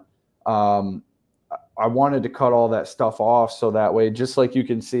front, I wanted to cut all that stuff off so that way, just like you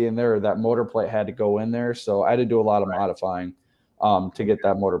can see in there, that motor plate had to go in there. So I had to do a lot of modifying to get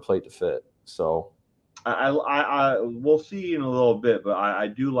that motor plate to fit. So I we'll see in a little bit, but I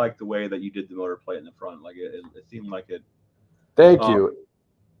do like the way that you did the motor plate in the front. Like it seemed like it. Thank you.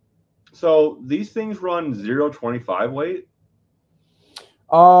 So these things run 0.25 weight.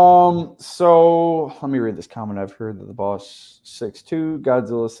 So let me read this comment. I've heard that the Boss 6.2,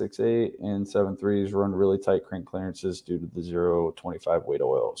 Godzilla 6.8, and 7.3s run really tight crank clearances due to the 0.25 weight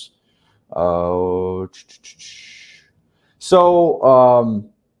oils. So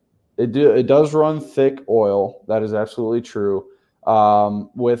it does run thick oil. That is absolutely true.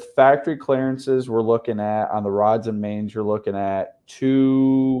 With factory clearances, we're looking at, on the rods and mains, you're looking at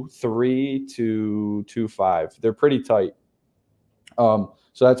 2.3 to 2.5. They're pretty tight. So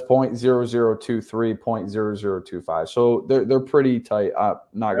that's 0.0023, 0.0025. So they're pretty tight. I'm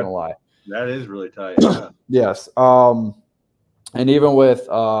not gonna lie. That is really tight. Yeah. Yes. And even with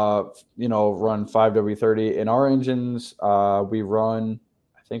run 5W30 in our engines, we run,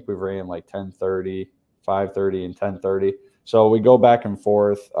 I think we ran like 1030, 530, and 1030. So we go back and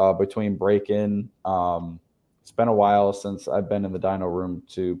forth between break-in. It's been a while since I've been in the dyno room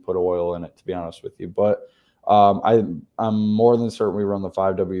to put oil in it, to be honest with you. But I'm more than certain we run the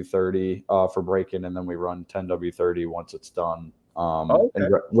 5W30 for break-in, and then we run 10W30 once it's done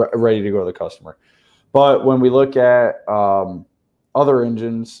and ready to go to the customer. But when we look at other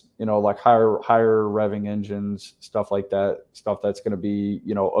engines, like higher revving engines, stuff like that, stuff that's going to be,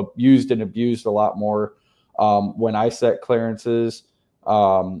 used and abused a lot more. When I set clearances,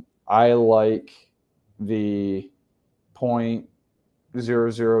 I like the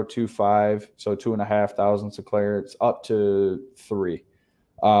 0.0025, so 2.5 thousandths of clearance up to 3,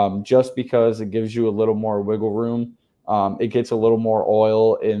 just because it gives you a little more wiggle room. It gets a little more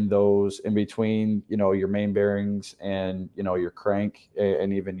oil in those in between, your main bearings and, your crank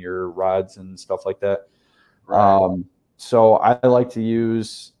and even your rods and stuff like that. Right. So I like to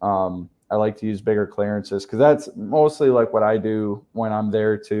use bigger clearances because that's mostly like what I do when I'm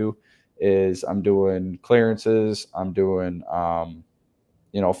there too, is I'm doing clearances, I'm doing,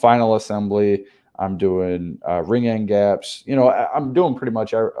 final assembly, I'm doing ring end gaps. I'm doing pretty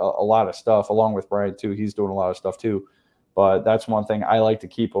much a lot of stuff along with Brian too. He's doing a lot of stuff too. But that's one thing I like to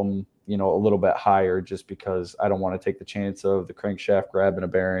keep them, a little bit higher, just because I don't want to take the chance of the crankshaft grabbing a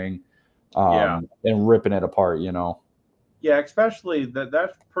bearing and ripping it apart, Yeah, especially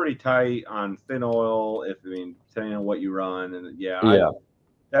that's pretty tight on thin oil, depending on what you run. And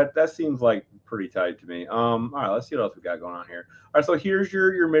that seems like pretty tight to me. All right, let's see what else we got going on here. All right, so here's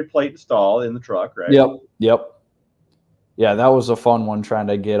your mid plate install in the truck, right? Yep. Yeah, that was a fun one trying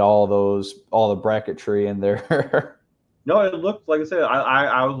to get all the bracketry in there. No, it looked like I said.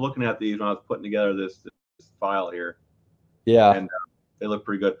 I was looking at these when I was putting together this file here. Yeah. And they look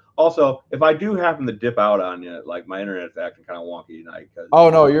pretty good. Also, if I do happen to dip out on you, like my internet's acting kind of wonky tonight. Oh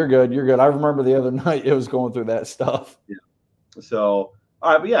no, you're good. You're good. I remember the other night it was going through that stuff. Yeah. So,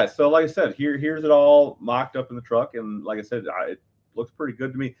 all right, but yeah. So, like I said, here's it all mocked up in the truck, and like I said, it looks pretty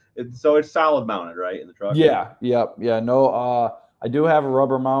good to me. So it's solid mounted, right, in the truck. Yeah. Yep. Yeah. No. I do have a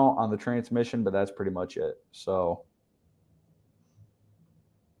rubber mount on the transmission, but that's pretty much it. So.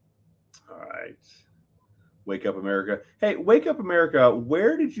 All right. Wake Up America. Hey, Wake Up America,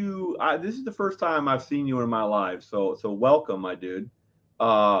 where did you this is the first time I've seen you in my life. So welcome, my dude.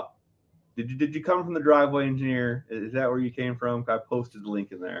 Did you come from the Driveway Engineer? Is that where you came from? I posted the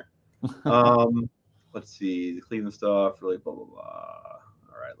link in there. Let's see, the Cleveland stuff, really blah blah blah.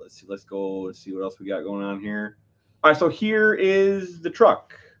 All right, let's see. Let's go and see what else we got going on here. All right, so here is the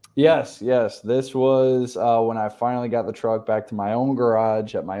truck. Yes. This was when I finally got the truck back to my own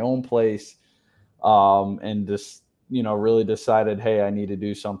garage at my own place. And just, really decided, hey, I need to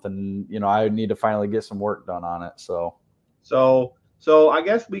do something, I need to finally get some work done on it. So I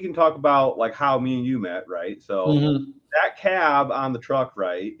guess we can talk about like how me and you met, right? So that cab on the truck,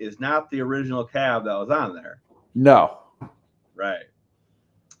 right, is not the original cab that was on there. No. Right.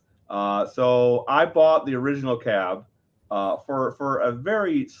 So I bought the original cab for a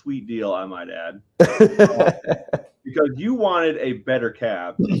very sweet deal, I might add, because you wanted a better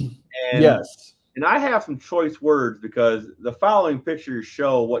cab. And yes. And I have some choice words because the following pictures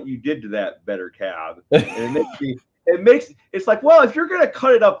show what you did to that better cab. And it's like, well, if you're going to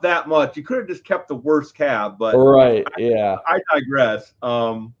cut it up that much, you could have just kept the worst cab. But right. I digress.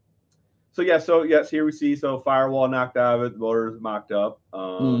 So here we see, firewall knocked out of it. The motor's mocked up.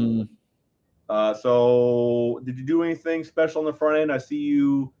 So did you do anything special on the front end? I see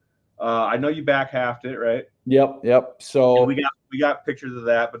you. I know you back halved it, right? Yep. So we got pictures of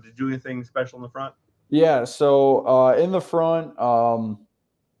that, but did you do anything special in the front? Yeah. So in the front,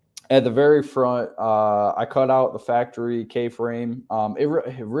 at the very front, I cut out the factory K-frame.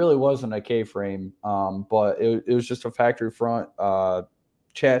 It really wasn't a K-frame, but it was just a factory front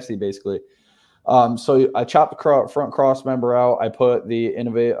chassis, basically. So I chopped the front cross member out. I put the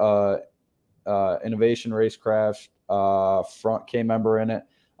Innovation Racecraft front K member in it.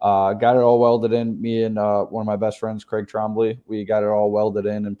 Got it all welded in. Me and one of my best friends, Craig Trombley, we got it all welded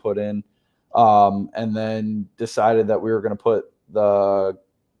in and put in. And then decided that we were going to put the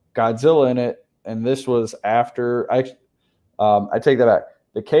Godzilla in it. And this was after I take that back.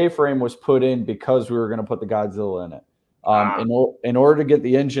 The K-frame was put in because we were going to put the Godzilla in it. In order to get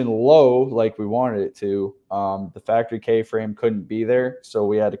the engine low like we wanted it to, the factory K-frame couldn't be there, so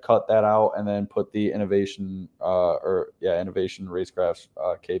we had to cut that out and then put the Innovation Racecraft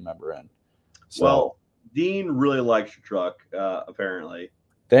K member in. So, well, Dean really likes your truck, apparently.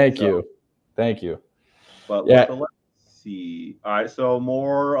 Thank you. But let's see. All right, so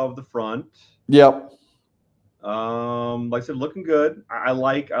more of the front. Yep. Like I said, looking good. I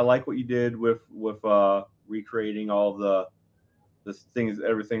like what you did with recreating all the things,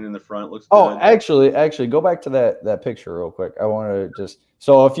 everything in the front looks good. Oh, actually, go back to that picture real quick. I want to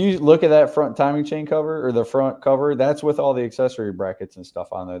so if you look at that front timing chain cover or the front cover, that's with all the accessory brackets and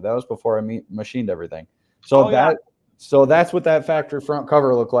stuff on there. That was before I machined everything. So so that's what that factory front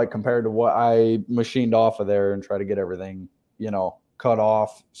cover looked like compared to what I machined off of there and try to get everything, cut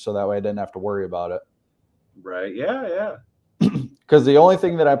off so that way I didn't have to worry about it. Right. Yeah. Because the only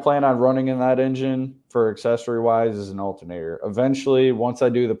thing that I plan on running in that engine for accessory wise is an alternator. Eventually, once I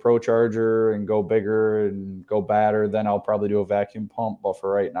do the Pro Charger and go bigger and go badder, then I'll probably do a vacuum pump. But for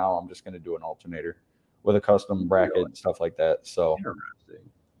right now, I'm just going to do an alternator with a custom bracket and stuff like that. So interesting.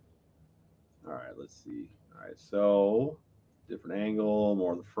 All right, let's see. All right, so different angle,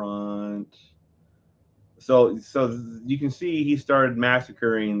 more of the front. So you can see he started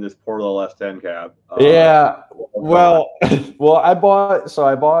massacring this poor little S10 cab. Yeah. Well, I bought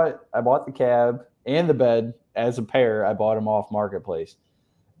the cab and the bed as a pair. I bought them off Marketplace.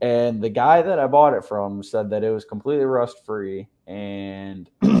 And the guy that I bought it from said that it was completely rust free and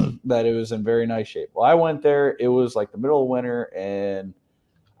that it was in very nice shape. Well, I went there, it was like the middle of winter and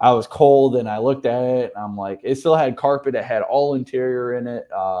I was cold and I looked at it and I'm like, it still had carpet, it had all interior in it.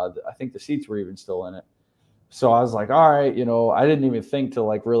 I think the seats were even still in it. So I was like, all right, I didn't even think to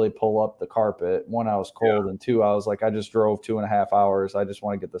like really pull up the carpet. One, I was cold, and two, I was like, I just drove 2.5 hours. I just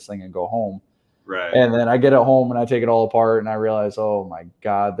want to get this thing and go home. Right. And then I get it home and I take it all apart and I realize, oh my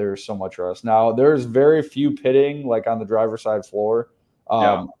God, there's so much rust. Now there's very few pitting like on the driver's side floor.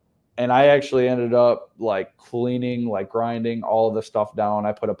 And And I actually ended up like cleaning, like grinding all of the stuff down.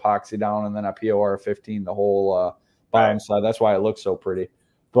 I put epoxy down and then I POR 15 the whole bottom side. That's why it looks so pretty.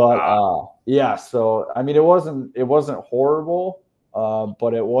 But yeah, so I mean, it wasn't horrible,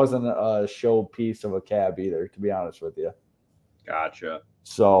 but it wasn't a show piece of a cab either, to be honest with you. Gotcha.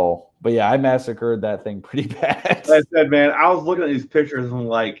 So, but yeah, I massacred that thing pretty bad. Like I said, man, I was looking at these pictures and I'm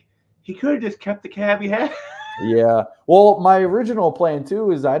like, he could have just kept the cab he had. Yeah. Well, my original plan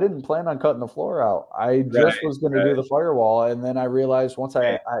too is I didn't plan on cutting the floor out. I just was going to do the firewall, and then I realized once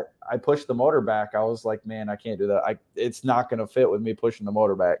I pushed the motor back, I was like, man, I can't do that. It's not going to fit with me pushing the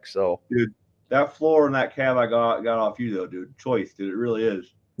motor back. So, dude, that floor in that cab I got off you though, dude. Choice, dude. It really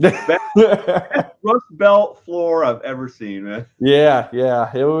is. Best rust belt floor I've ever seen, man. Yeah,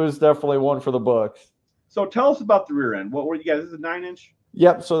 it was definitely one for the books. So tell us about the rear end. What were you guys? This is a 9-inch.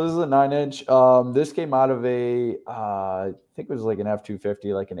 Yep. So this is a 9-inch. This came out of a, I think it was like an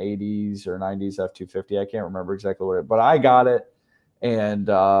F250, like an 80s or 90s F250. I can't remember exactly what but I got it and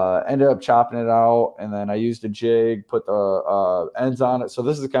ended up chopping it out. And then I used a jig, put the ends on it. So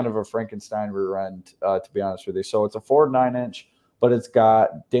this is kind of a Frankenstein rear end, to be honest with you. So it's a Ford 9-inch, but it's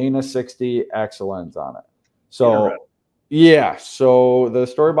got Dana 60 axle ends on it. So yeah. So the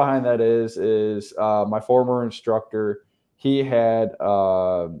story behind that is my former instructor, he had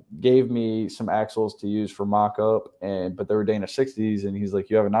gave me some axles to use for mock-up, but they were Dana 60s, and he's like,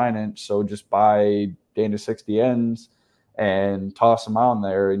 you have a 9-inch, so just buy Dana 60 ends and toss them on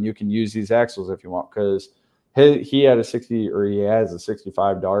there, and you can use these axles if you want, because he had a 60, or he has a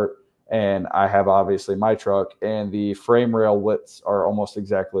 65 Dart, and I have obviously my truck, and the frame rail widths are almost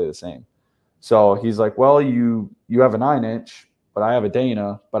exactly the same. So he's like, well, you have a 9-inch, but I have a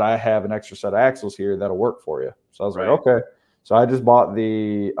Dana, but I have an extra set of axles here that'll work for you. So I was like, okay. So I just bought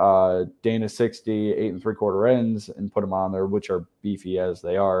the Dana 60 8 3/4 ends and put them on there, which are beefy as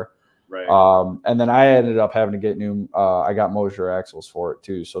they are. Right. And then I ended up having to get new. I got Mosier axles for it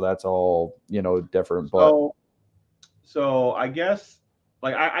too, so that's all different. But so I guess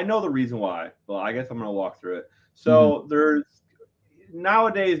like I know the reason why. Well, I guess I'm gonna walk through it. So there's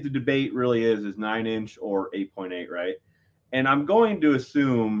nowadays the debate really is 9-inch or 8.8, right? And I'm going to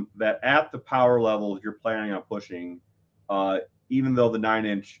assume that at the power levels you're planning on pushing, even though the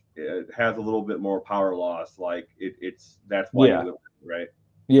 9-inch has a little bit more power loss, like that's why you whip it, right?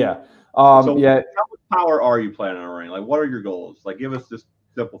 Yeah. So how much power are you planning on running? Like, what are your goals? Like, give us this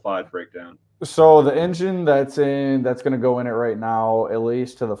simplified breakdown. So the engine that's going to go in it right now, at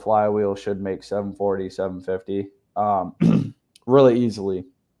least to the flywheel, should make 740, 750, really easily.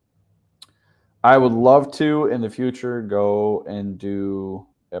 I would love to in the future go and do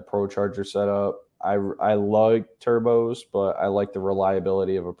a Pro Charger setup. I like turbos, but I like the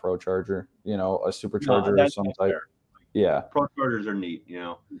reliability of a Pro Charger. A supercharger or some type. Fair. Yeah, Pro Chargers are neat.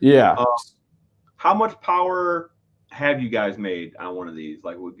 Yeah. How much power have you guys made on one of these?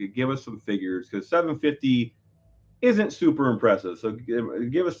 Like, give us some figures, because 750 isn't super impressive. So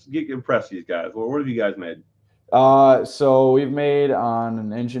impress these guys. What have you guys made? So we've made on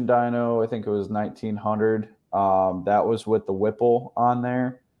an engine dyno, I think it was 1900. That was with the Whipple on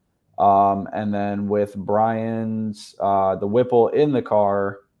there. And then with Brian's, the Whipple in the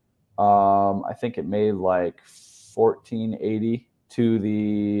car, I think it made like 1480 to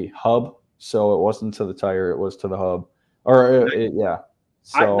the hub. So it wasn't to the tire, it was to the hub. Yeah.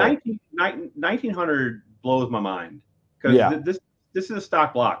 So 1900 blows my mind, because this is a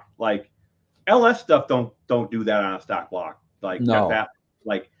stock block. Like, LS stuff don't do that on a stock block. Like, no.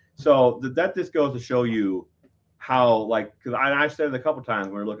 So that just goes to show you how, like, because I said it a couple times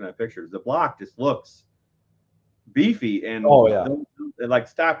when we were looking at pictures, the block just looks beefy, and like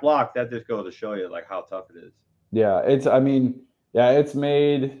stock block, that just goes to show you like how tough it is. Yeah, it's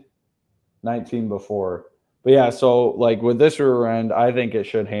made 19 before, but yeah, so like with this rear end, I think it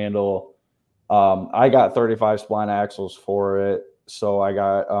should handle. I got 35 spline axles for it. So I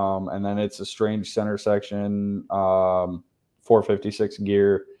got, and then it's a strange center section, 456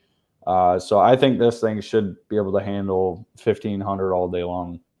 gear. So I think this thing should be able to handle 1500 all day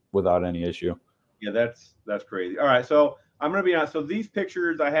long without any issue. Yeah, that's crazy. All right, so I'm gonna be honest. So these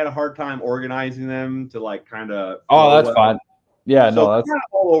pictures, I had a hard time organizing them to like kind of. Oh, that's fine. Yeah, so no, that's kind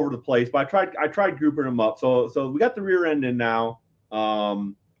of all over the place. But I tried grouping them up. So we got the rear end in now.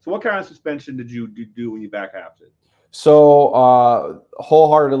 So what kind of suspension did you do when you back halved it? So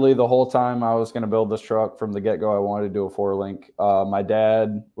wholeheartedly, the whole time I was going to build this truck from the get-go, I wanted to do a 4-link. My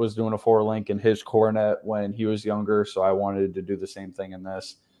dad was doing a 4-link in his Coronet when he was younger, so I wanted to do the same thing in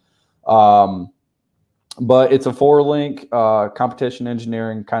this. But it's a 4-link competition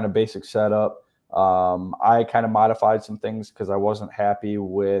engineering kind of basic setup. I kind of modified some things because I wasn't happy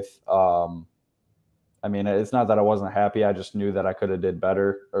with. I mean, it's not that I wasn't happy. I just knew that I could have did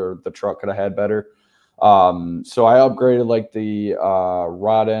better, or the truck could have had better. So I upgraded like the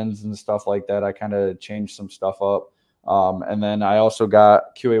rod ends and stuff like that. I kind of changed some stuff up. And then I also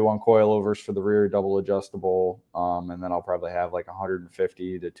got QA1 coilovers for the rear, double adjustable. And then I'll probably have like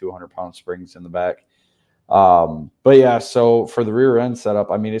 150 to 200 pound springs in the back. But yeah, so for the rear end setup,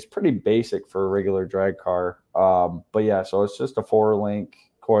 I mean, it's pretty basic for a regular drag car. But yeah, so it's just a 4-link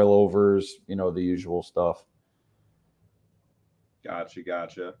coilovers, you know, the usual stuff.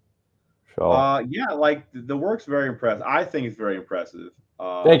 Gotcha. So Yeah, like the work's very impressive. I think it's very impressive.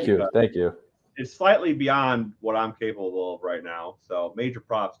 thank you. It's slightly beyond what I'm capable of right now. So major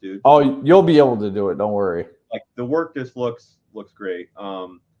props, dude. Oh, you'll be able to do it. Don't worry. Like the work just looks great.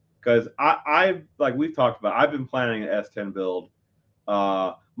 Because I like we've talked about, I've been planning an S10 build.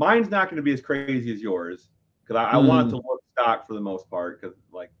 Mine's not going to be as crazy as yours because I want it to look stock for the most part. Because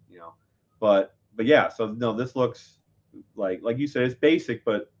like but yeah. So no, this looks like you said, it's basic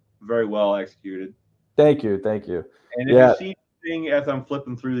but very well executed. Thank you. And if you see anything as I'm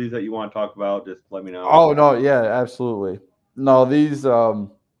flipping through these that you want to talk about, just let me know. Oh no, yeah, absolutely. No, these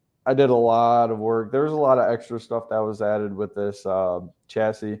I did a lot of work. There was a lot of extra stuff that was added with this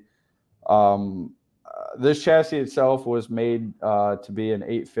chassis. This chassis itself was made to be an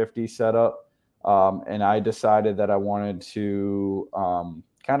 850 setup, and I decided that I wanted to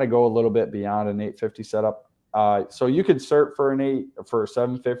kind of go a little bit beyond an 850 setup. So you could cert for a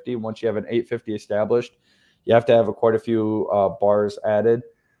 750 once you have an 850 established. You have to have quite a few bars added,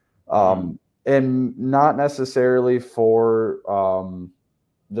 and not necessarily for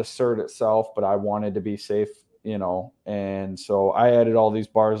the cert itself, but I wanted to be safe, and so I added all these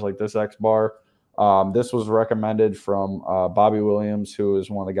bars like this X bar. This was recommended from Bobby Williams, who is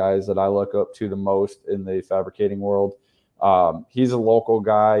one of the guys that I look up to the most in the fabricating world. He's a local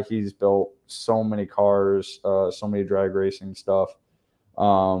guy. He's built so many cars, so many drag racing stuff.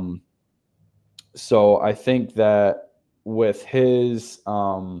 So I think that with his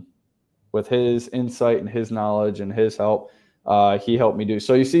insight and his knowledge and his help, he helped me do.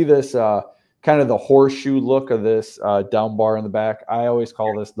 So you see this kind of the horseshoe look of this down bar in the back. I always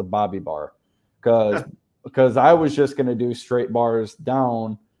call this the Bobby bar because I was just going to do straight bars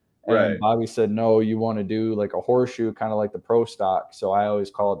down. And right. Bobby said, no, you want to do like a horseshoe, kind of like the pro stock. So I always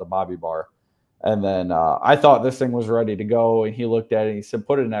call it the Bobby bar. And then I thought this thing was ready to go. And he looked at it and he said,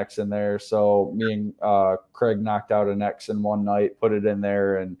 put an X in there. So me and Craig knocked out an X in one night, put it in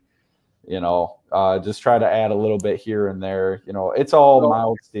there, and, just try to add a little bit here and there. It's all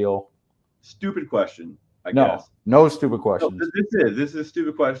mild steel. Stupid question, I guess. No stupid questions. No, this is a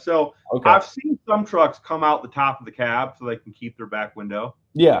stupid question. So okay. I've seen some trucks come out the top of the cab so they can keep their back window.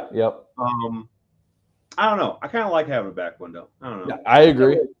 Yeah. Yep. I don't know. I kind of like having a back window. I don't know. Yeah, I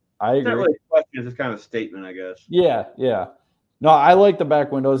agree. It's not really a question. It's just kind of a statement, I guess. Yeah. No, I like the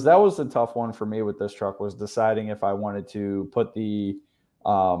back windows. That was a tough one for me with this truck, was deciding if I wanted to put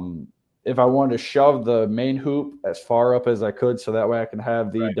if I wanted to shove the main hoop as far up as I could, so that way I can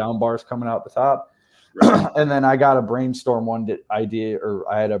have the down bars coming out the top. Right. And then I got a brainstorm idea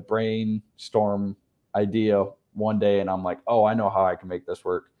one day, and I'm like, oh, I know how I can make this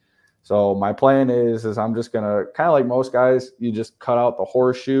work. So my plan is I'm just going to, kind of like most guys, you just cut out the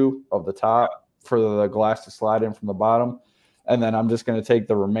horseshoe of the top for the glass to slide in from the bottom. And then I'm just going to take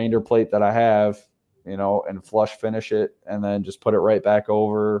the remainder plate that I have, and flush finish it, and then just put it right back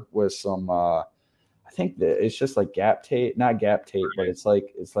over with some, I think that it's just like gap tape, not gap tape, but it's like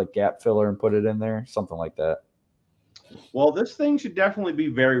gap filler, and put it in there, something like that. Well, this thing should definitely be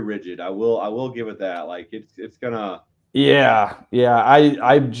very rigid. I will give it that. Like it's gonna. Yeah.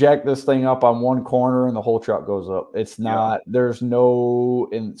 I jack this thing up on one corner and the whole truck goes up. It's not. Yeah.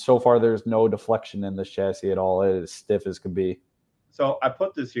 So far there's no deflection in this chassis at all. It is stiff as could be. So I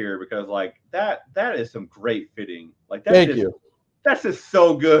put this here because like that is some great fitting. Like Thank you. That's just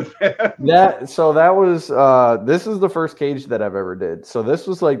so good. That was this is the first cage that I've ever did. So this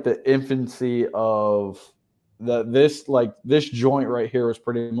was like the infancy of this joint right here was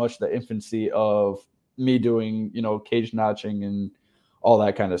pretty much the infancy of me doing, cage notching and all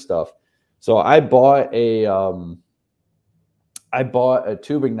that kind of stuff. So I bought a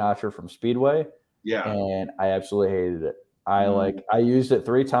tubing notcher from Speedway. Yeah. And I absolutely hated it. I used it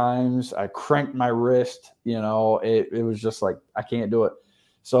 3 times. I cranked my wrist, it was just like, I can't do it.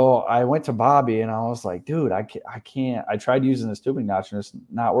 So I went to Bobby and I was like, dude, I can't. I tried using this tubing notcher and it's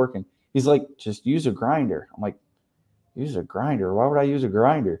not working. He's like, just use a grinder. I'm like, use a grinder? Why would I use a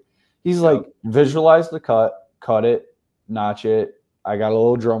grinder? He's like, visualize the cut it, notch it, I got a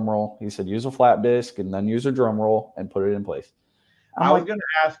little drum roll. He said, use a flat disc and then use a drum roll and put it in place. I was going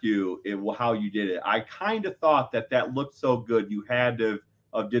to ask you how you did it. I kind of thought that looked so good. You had to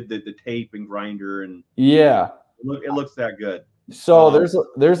have did the tape and grinder, and yeah, it looks that good. So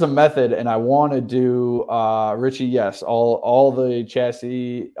there's a method, and I want to do Richie. Yes, all the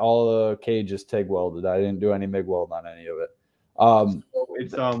chassis, all the cage is TIG welded. I didn't do any MIG weld on any of it.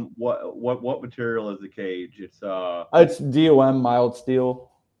 It's what material is the cage? It's DOM mild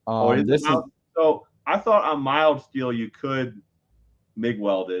steel. So I thought on mild steel you could MIG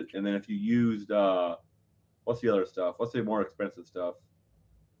weld it, and then if you used what's the other stuff? What's the more expensive stuff?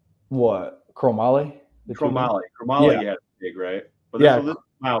 What, chromoly? Chromoly, yeah. You had MIG, right? But yeah, so this is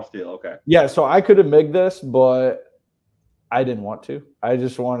mild steel. Okay. Yeah, so I could have MIG this, but I didn't want to. I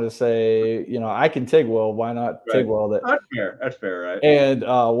just wanted to say, I can TIG weld. Why not TIG weld it? That's fair. That's fair, right? And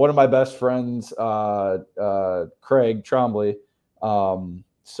one of my best friends, Craig Trombley,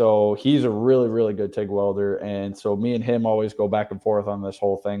 so he's a really, really good TIG welder. And so me and him always go back and forth on this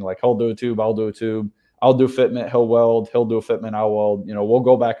whole thing. Like, he'll do a tube, I'll do a tube. I'll do fitment, he'll weld. He'll do a fitment, I'll weld. We'll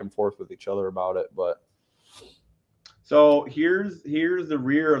go back and forth with each other about it. But so here's the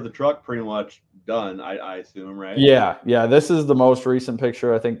rear of the truck pretty much done, I assume, right? Yeah. This is the most recent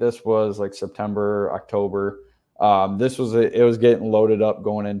picture. I think this was like September, October. It was getting loaded up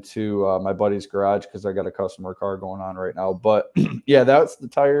going into my buddy's garage because I got a customer car going on right now. But yeah, that's the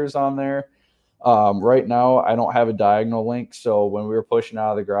tires on there. Right now, I don't have a diagonal link. So when we were pushing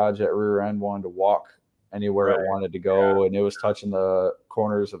out of the garage, that rear end wanted to walk anywhere it wanted to go, and it was touching the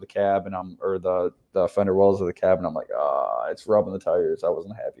corners of the cab or the fender wells of the cab, and I'm like, it's rubbing the tires. I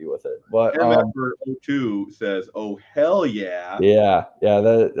wasn't happy with it. But MF02 says, "Oh hell yeah!" Yeah.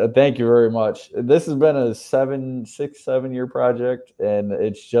 Thank you very much. This has been a 7 year project, and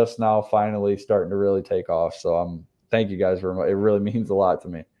it's just now finally starting to really take off. So thank you guys very much. It really means a lot to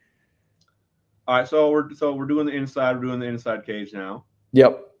me. All right, so we're doing the inside. We're doing the inside cage now.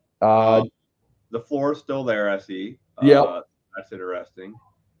 Yep. The floor is still there, I see. Yep. That's interesting.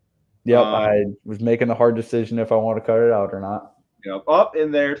 Yep. I was making the hard decision if I want to cut it out or not. Yep. Up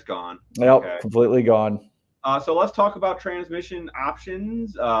in there, it's gone. Yep. Okay. Completely gone. So let's talk about transmission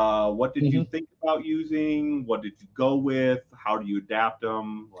options. What did you think about using? What did you go with? How do you adapt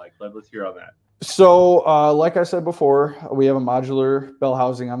them? Let's hear on that. So, like I said before, we have a modular bell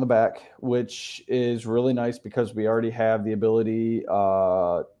housing on the back, which is really nice because we already have the ability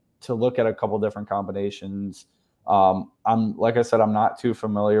to look at a couple different combinations. Like I said, I'm not too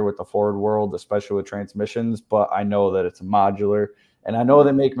familiar with the Ford world, especially with transmissions, but I know that it's a modular, and I know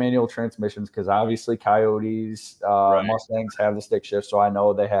they make manual transmissions because obviously Coyotes, Mustangs have the stick shift, so I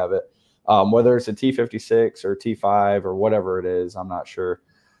know they have it. Whether it's a T56 or T5 or whatever it is, I'm not sure.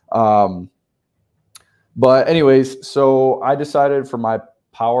 But anyways, so I decided for my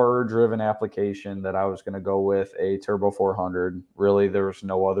power-driven application that I was going to go with a Turbo 400. Really, there was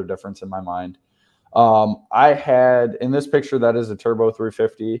no other difference in my mind. I had, in this picture, that is a Turbo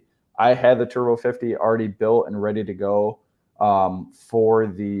 350. I had the Turbo 50 already built and ready to go for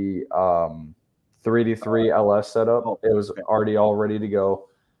the 3D3 LS setup. It was already all ready to go.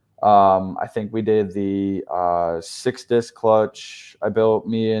 I think we did the 6-disc clutch.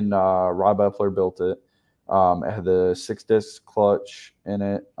 Me and Rob Epler built it. It had the 6-disc clutch in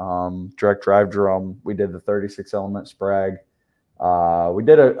it, direct drive drum. We did the 36 element sprag. We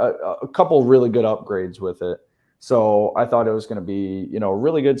did a couple really good upgrades with it. So I thought it was going to be, a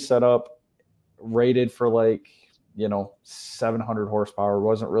really good setup, rated for 700 horsepower.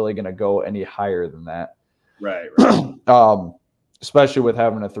 Wasn't really going to go any higher than that. Right. Especially with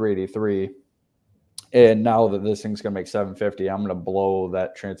having a 383. And now that this thing's going to make 750, I'm going to blow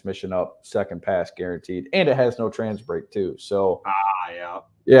that transmission up second pass guaranteed. And it has no trans brake too. So,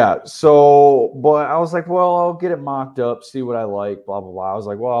 yeah. So, but I was like, well, I'll get it mocked up, see what I like, blah, blah, blah. I was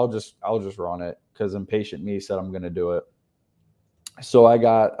like, well, I'll just run it because impatient me said I'm going to do it. So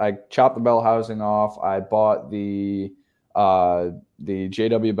I chopped the bell housing off. I bought the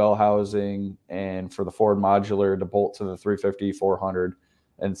JW bell housing and for the Ford Modular to bolt to the 350 400.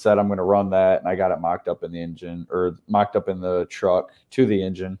 And said I'm going to run that, and I got it mocked up in the engine or mocked up in the truck to the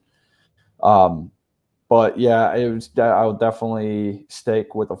engine. But yeah, I would definitely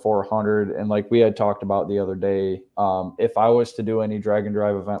stick with a 400. And like we had talked about the other day, if I was to do any drag and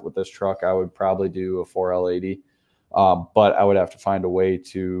drive event with this truck, I would probably do a 4L80. But I would have to find a way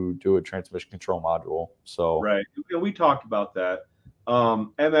to do a transmission control module. So right, we talked about that.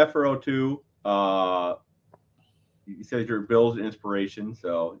 MF02. You said your Bill's inspiration,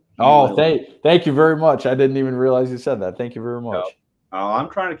 so. Thank you very much. I didn't even realize you said that. Thank you very much. I'm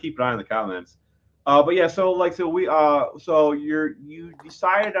trying to keep an eye on the comments. But yeah, so you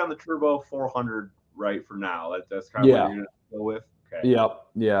decided on the turbo 400 right for now. That's kind of what Yeah. you're gonna go with. Okay. Yep.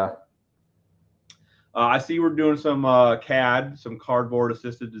 Yeah. I see we're doing some CAD, some cardboard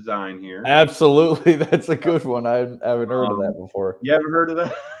assisted design here. Absolutely. That's a good one. I haven't heard of that Um, before. you haven't heard of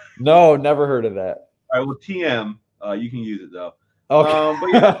that? No, never heard of that. All right, well, TM, you can use it though. Okay.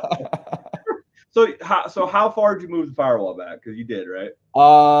 But yeah, so how far did you move the firewall back? Because you did, right?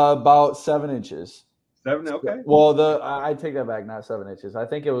 About 7 inches. 7. Okay. Well, I take that back, not 7 inches. I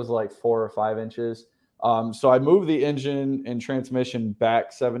think it was like 4 or 5 inches. So I moved the engine and transmission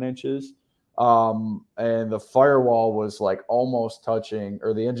back 7 inches. And the firewall was like almost touching,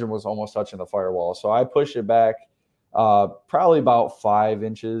 or the engine was almost touching the firewall. So I pushed it back probably about 5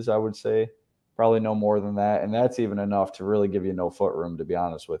 inches, I would say. Probably no more than that. And that's even enough to really give you no foot room, to be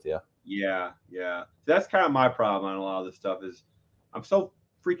honest with you. Yeah, yeah. That's kind of my problem on a lot of this stuff is I'm so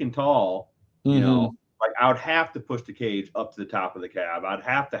freaking tall, you know, Mm-hmm. like I would have to push the cage up to the top of the cab. I'd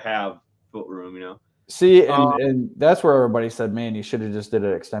have to have foot room, you know. See, Um, and that's where everybody said, "Man, you should have just did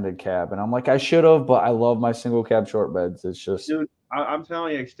an extended cab." And I'm like, I should have, but I love my single cab short beds. It's just dude, I'm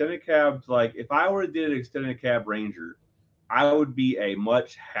telling you, extended cabs, like if I were to do an extended cab Ranger, I would be a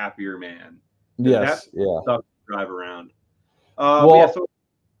much happier man because that's yes, yeah. stuff to drive around. But yeah, Well, so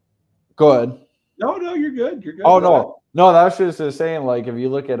go ahead. no, you're good. You're good. Oh Go ahead. no, that's just saying. Like, if you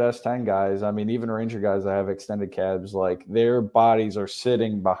look at S10 guys, I mean, even Ranger guys that have extended cabs, like their bodies are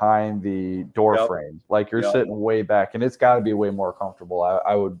sitting behind the door Yep. frame. Like you're Yep. sitting way back, and it's got to be way more comfortable.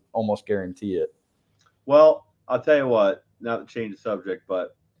 I would almost guarantee it. Well, I'll tell you what, not to change the subject,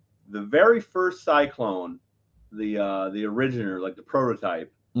 but the very first Cyclone, the originator, like the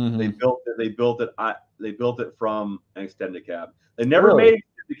prototype, they Mm-hmm. built it. They built it from an extended cab. They never Really? made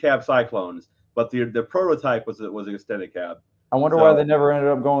extended cab Cyclones, but the prototype was an extended cab. I wonder why So they never ended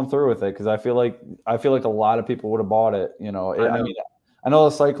up going through with it, because I feel like a lot of people would have bought it. You know, I I know. mean, I know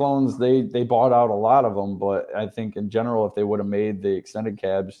the Cyclones they bought out a lot of them, but I think in general, if they would have made the extended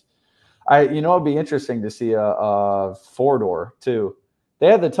cabs, it'd be interesting to see a four door too. They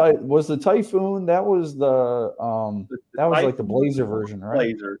had the Typhoon, The that was like the Typhoon was Blazer version, right?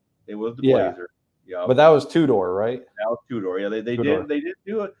 Blazer. It was the Yeah, Blazer. Yep. but that was two door, right? That was two door. Yeah, they Two did door. they did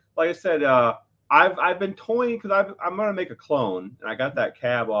do it. Like I said, I've been toying because I'm gonna make a clone, and I got that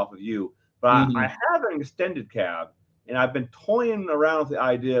cab off of you, but I Hmm. have an extended cab, and I've been toying around with the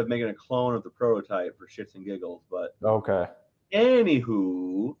idea of making a clone of the prototype for shits and giggles. But Okay.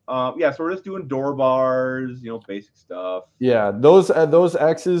 anywho, yeah, so we're just doing door bars, basic stuff. Yeah, those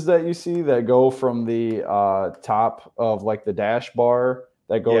X's that you see that go from the top of like the dash bar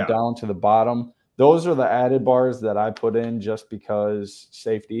that go Yeah, down to the bottom. Those are the added bars that I put in just because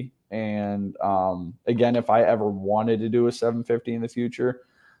safety. And again, if I ever wanted to do a 750 in the future,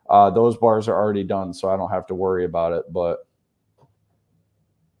 those bars are already done, so I don't have to worry about it. But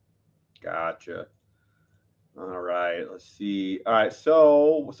gotcha. All right, let's see. All right,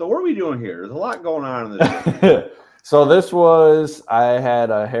 so what are we doing here? There's a lot going on in this. so I had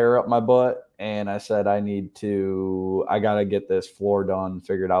a hair up my butt, and I said I gotta get this floor done,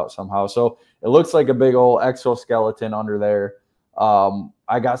 figured out somehow. So it looks like a big old exoskeleton under there.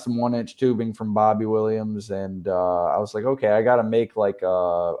 I got some 1 inch tubing from Bobby Williams, and I was like, okay, I gotta make like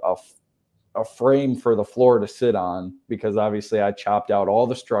a frame for the floor to sit on, because obviously I chopped out all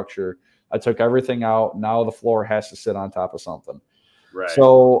the structure. I took everything out. Now the floor has to sit on top of something. Right.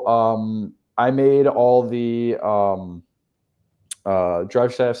 So I made all the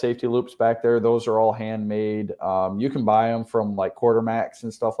drive shaft safety loops back there. Those are all handmade. You can buy them from like Quartermax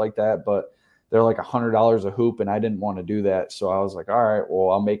and stuff like that, but they're like $100 a hoop, and I didn't want to do that. So I was like, all right,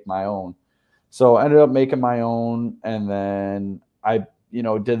 well, I'll make my own. So I ended up making my own, and then I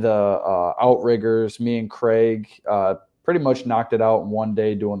did the outriggers. Me and Craig pretty much knocked it out in one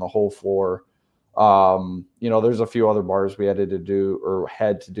day doing the whole floor. There's a few other bars we had to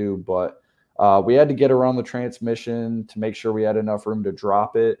do, but we had to get around the transmission to make sure we had enough room to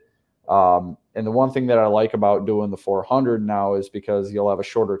drop it. And the one thing that I like about doing the 400 now is because you'll have a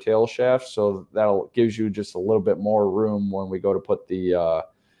shorter tail shaft, so that'll gives you just a little bit more room when we go to put the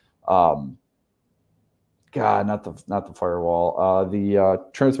not the firewall, the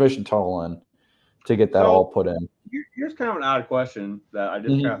transmission tunnel in, to get that all So put in. here's kind of an odd question that I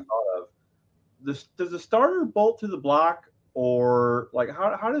just kind Mhm. of thought of. Does the starter bolt to the block, or like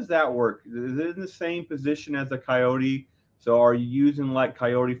how does that work? Is it in the same position as a Coyote? So are you using like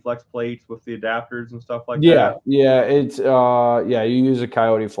Coyote flex plates with the adapters and stuff like Yeah, that? yeah, it's you use a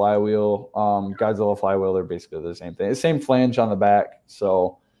Coyote flywheel, Godzilla flywheel, they're basically the same thing. The same flange on the back.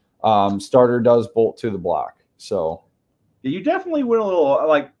 So starter does bolt to the block. So Yeah, you definitely went a little,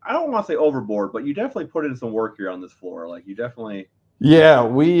 like, I don't want to say overboard, but you definitely put in some work here on this floor. Like, you definitely. Yeah,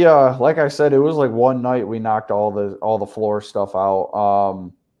 we like I said, it was like one night we knocked all the floor stuff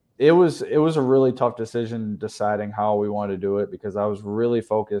out. It was a really tough decision deciding how we wanted to do it because I was really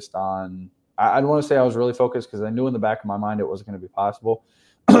focused on. I don't want to say I was really focused because I knew in the back of my mind it wasn't going to be possible.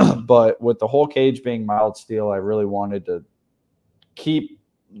 But with the whole cage being mild steel, I really wanted to keep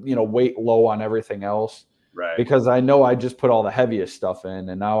weight low on everything else. Right. Because I know I just put all the heaviest stuff in,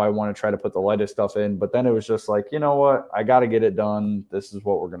 and now I want to try to put the lightest stuff in. But then it was just like, you know what? I got to get it done. This is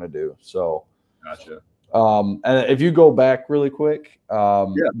what we're going to do. So, Gotcha. And if you go back really quick, Yeah.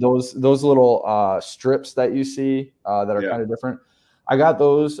 those little strips that you see that are kind of different, I got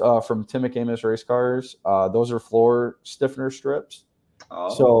those from Tim McAmis Racecars. Those are floor stiffener strips.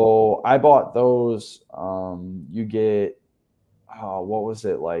 Oh. So I bought those. You get, what was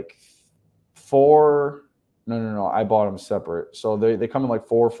it, like 4? No. I bought them separate. So they come in like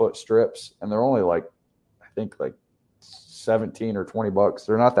 4-foot strips, and they're only like, I think like 17 or $20.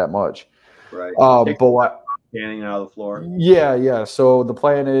 They're not that much. Right. But what? Scanning out of the floor. Yeah. So the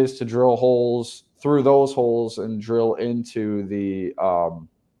plan is to drill holes through those holes and drill into the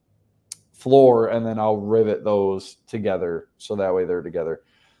floor, and then I'll rivet those together so that way they're together.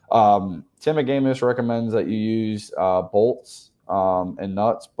 Tim McAmis recommends that you use bolts and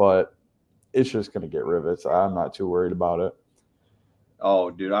nuts, but it's just going to get rivets. I'm not too worried about it. Oh,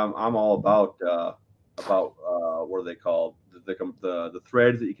 dude, I'm all about what are they called? The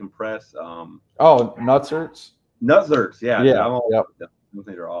threads that you can press. Nutserts. Nutserts, yeah. Yeah. Dude, I'm all yep. Those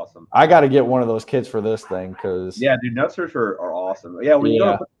things are awesome. I got to get one of those kits for this thing because. Yeah, dude, nutserts are awesome. Yeah, when you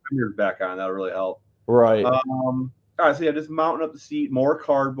go to put the fingers back on, that'll really help. Right. All right, so yeah, just mounting up the seat, more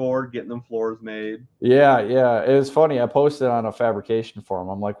cardboard, getting them floors made. Yeah. It was funny. I posted on a fabrication forum.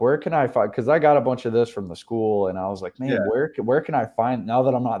 I'm like, where can I find? Because I got a bunch of this from the school, and I was like, man, where can I find? Now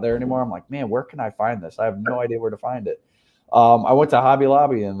that I'm not there anymore, I'm like, man, where can I find this? I have no idea where to find it. I went to Hobby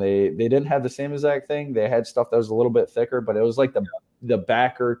Lobby, and they didn't have the same exact thing. They had stuff that was a little bit thicker, but it was like the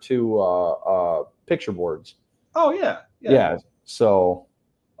backer to picture boards. Oh yeah. So.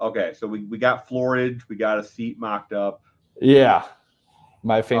 Okay, so we got floorage, we got a seat mocked up. Yeah,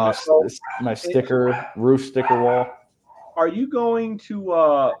 my famous my roof sticker wall. Are you going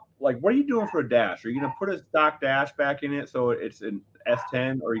to like, what are you doing for a dash? Are you gonna put a stock dash back in it so it's an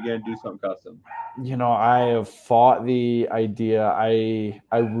S10, or are you gonna do something custom? I have fought the idea. I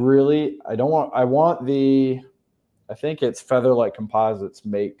want the. I think it's Featherlight Composites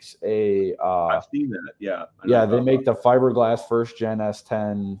makes a. I've seen that. Yeah. Yeah, they make the fiberglass first gen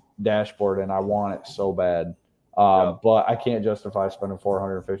S10 dashboard, and I want it so bad. But I can't justify spending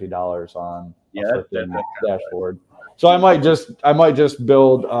 $450 on a dashboard. So I might just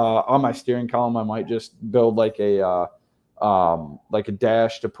build on my steering column. I might just build like a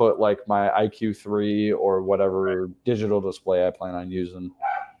dash to put like my IQ3 or whatever digital display I plan on using.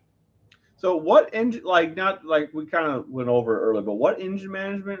 So what engine, like, not like we kind of went over it earlier, but what engine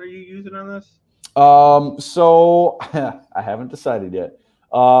management are you using on this? So I haven't decided yet.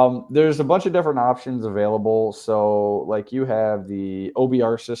 There's a bunch of different options available. So like you have the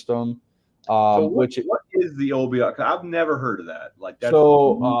OBR system. So what is the OBR? I've never heard of that. Like that's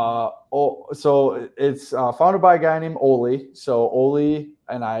so it's founded by a guy named Ole. So Ole,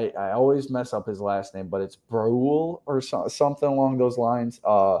 and I always mess up his last name, but it's Bruhl or something along those lines.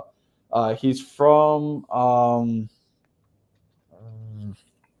 He's from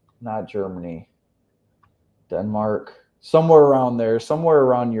not Germany, Denmark, somewhere around there, somewhere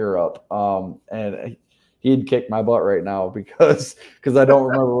around Europe. And he'd kick my butt right now because I don't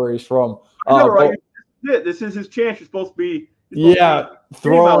remember where he's from. Right. This is his chance. You're supposed to be.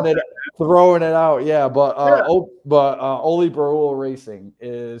 Throwing it out. Yeah, but Ole Bruhl Racing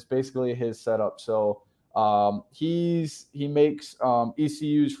is basically his setup. So he makes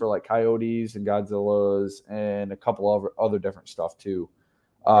ECUs for like Coyotes and Godzillas and a couple of other different stuff too.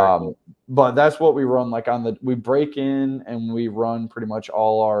 Cool. But that's what we run. Like we break in and we run pretty much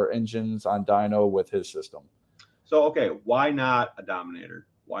all our engines on dyno with his system. So okay, why not a Dominator?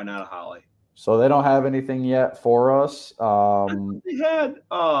 Why not a Holly? So they don't have anything yet for us. They had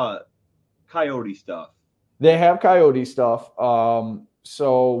Coyote stuff. They have Coyote stuff.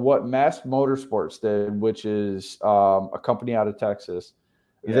 So what Mass Motorsports did, which is a company out of Texas,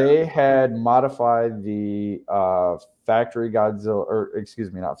 they had modified the factory Godzilla, or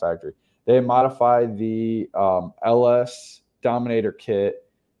excuse me, not factory. They modified the LS Dominator kit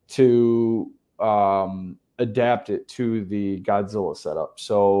to adapt it to the Godzilla setup.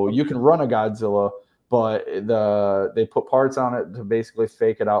 So you can run a Godzilla, but they put parts on it to basically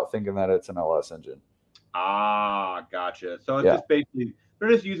fake it out, thinking that it's an LS engine. Ah, gotcha. So it's just basically they're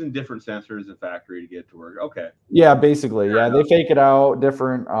just using different sensors in factory to get it to work. Okay. Yeah, basically. Fair Yeah, enough. they fake it out,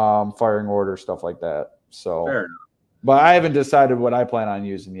 different firing order, stuff like that. So Fair enough. but I haven't decided what I plan on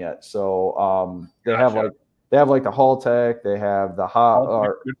using yet. So they have Gotcha. like the Hall Tech, they have the hot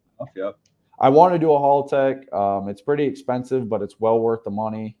Good stuff. Yep. I want to do a Hall Tech. It's pretty expensive, but it's well worth the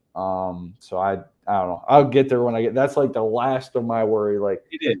money. So I don't know. I'll get there when I get. That's like the last of my worry. Like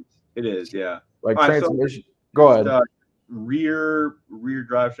It is. It is. Yeah. like All right, transmission. So Go ahead. Rear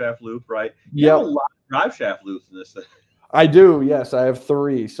drive shaft loop, right? You Yep. have a lot of drive shaft loops in this thing. I do. Yes, I have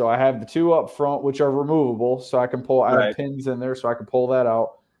 3. So I have the 2 up front, which are removable, so I can pull. I have pins in there, so I can pull that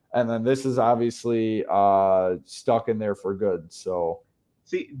out. And then this is obviously stuck in there for good. So.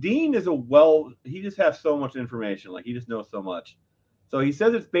 See, Dean is he just has so much information. Like he just knows so much. So he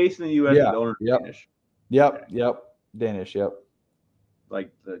says it's based in the U.S. Yeah. The owner Danish. Yep. Okay. Yep. Danish. Yep.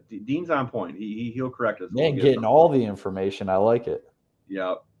 Like Dean's on point. He'll correct us. Man, getting all the information. I like it.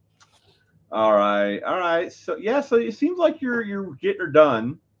 Yep. All right. So yeah, so it seems like you're getting her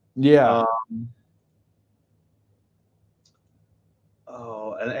done. Yeah.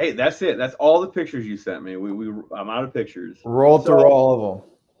 Oh, and hey, that's it. That's all the pictures you sent me. I'm out of pictures. Roll through all of them.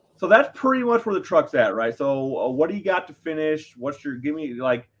 So that's pretty much where the truck's at, right? So what do you got to finish? Give me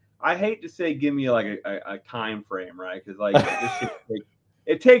like, I hate to say give me like a time frame, right? Because like this shit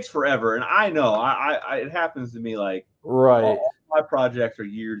it takes forever, and I know I it happens to me like all my projects are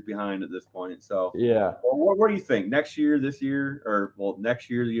years behind at this point. So yeah. Well, what do you think? Next year, this year, or next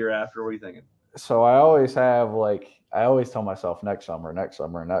year, the year after? What are you thinking? So I always tell myself next summer. Yeah.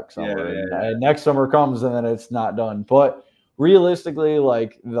 And next summer comes and then it's not done. But realistically,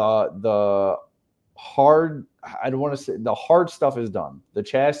 like the hard, I don't want to say the hard stuff is done. The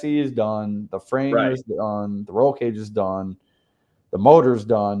chassis is done. The frame is done. The roll cage is done. The motor's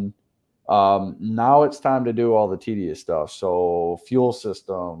done. Now it's time to do all the tedious stuff. So fuel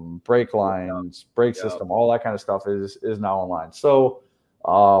system, brake lines, brake system, all that kind of stuff is now online. So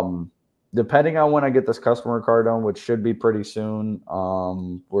depending on when I get this customer car done, which should be pretty soon,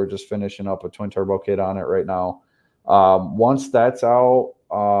 we're just finishing up a twin turbo kit on it right now. Once that's out,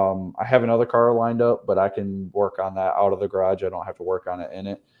 I have another car lined up, but I can work on that out of the garage. I don't have to work on it in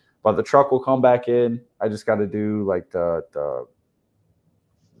it. But the truck will come back in. I just got to do like the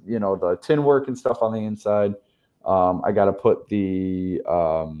tin work and stuff on the inside. I got to put the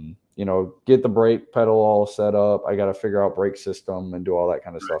get the brake pedal all set up. I got to figure out brake system and do all that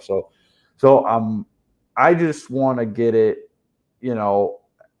kind of stuff. So I just want to get it,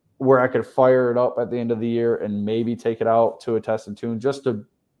 where I could fire it up at the end of the year and maybe take it out to a test and tune just to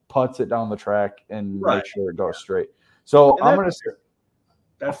putz it down the track and make sure it goes straight. So I'm going to say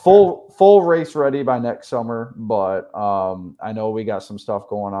full race ready by next summer, but I know we got some stuff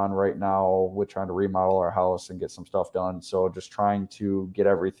going on right now with trying to remodel our house and get some stuff done. So just trying to get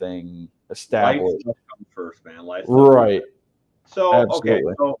everything established. Life comes first, man. Right. So absolutely.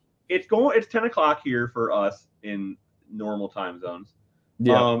 Okay, so it's 10 o'clock here for us in normal time zones.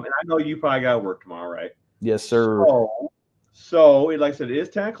 Yeah. And I know you probably got to work tomorrow, right? Yes, sir. So like I said, it is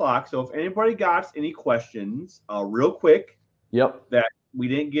 10 o'clock. So if anybody got any questions, real quick, that we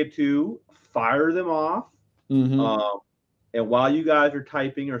didn't get to, fire them off. Mm-hmm. And while you guys are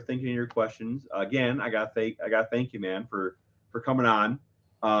typing or thinking of your questions, again, I got thank you, man, for coming on.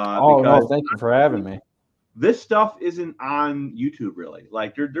 No, thank you for having me. This stuff isn't on YouTube really.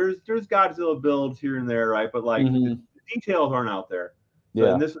 Like there's Godzilla builds here and there, right? But like the details aren't out there. So,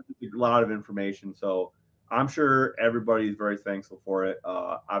 and this is a lot of information. So I'm sure everybody's very thankful for it.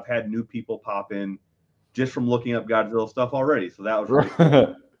 I've had new people pop in just from looking up Godzilla stuff already. So that was really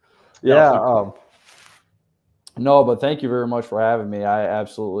cool. No, but thank you very much for having me. I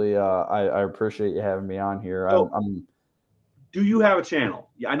absolutely I appreciate you having me on here. So, do you have a channel?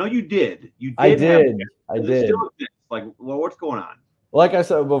 Yeah, I know you did. I did. Still like, well, what's going on? Like I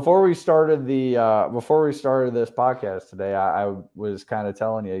said, before we started this podcast today, I was kind of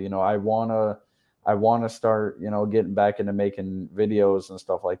telling you, I wanna start, getting back into making videos and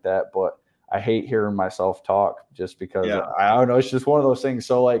stuff like that. But I hate hearing myself talk just because I don't know. It's just one of those things.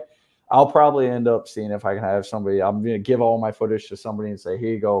 So like, I'll probably end up seeing if I can have somebody. I'm gonna give all my footage to somebody and say,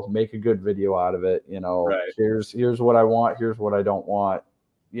 "Here you go, make a good video out of it." Here's what I want. Here's what I don't want.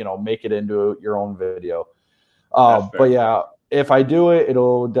 Make it into your own video. But yeah, if I do it,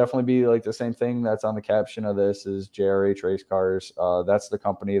 it'll definitely be like the same thing that's on the caption of this is JRH Racecars. That's the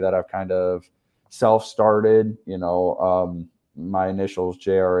company that I've kind of self-started. My initials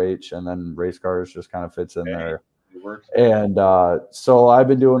JRH, and then Racecars just kind of fits in there. And so I've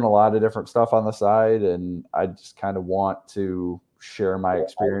been doing a lot of different stuff on the side, and I just kind of want to share my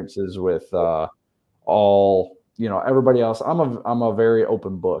experiences with all, you know, everybody else. I'm a very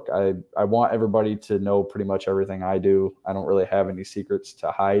open book. I want everybody to know pretty much everything I do. I don't really have any secrets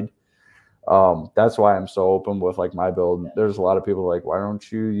to hide. That's why I'm so open with like my build. There's a lot of people like, why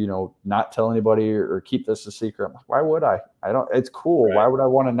don't you, you know, not tell anybody or keep this a secret? I'm like, why would I? I don't, it's cool. Right. Why would I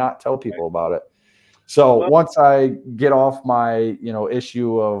want to not tell people about it? So once I get off my, you know,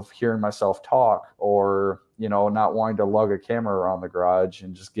 issue of hearing myself talk or, you know, not wanting to lug a camera around the garage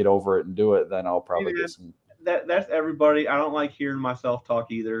and just get over it and do it, then I'll probably get some. That's everybody. I don't like hearing myself talk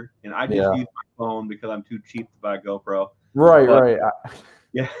either. And I just use my phone because I'm too cheap to buy a GoPro. Right, right.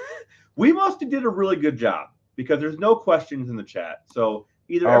 Yeah. We must have did a really good job because there's no questions in the chat. So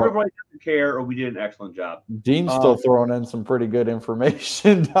either everybody doesn't care or we did an excellent job. Dean's still throwing in some pretty good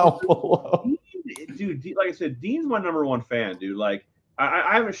information down below. Dude, like I said, Dean's my #1 fan, dude. Like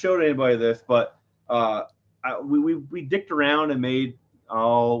I haven't showed anybody this, but we dicked around and made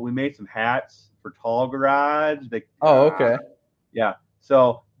some hats for Tall Garage. Okay. Yeah.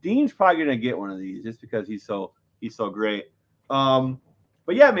 So Dean's probably gonna get one of these just because he's so great.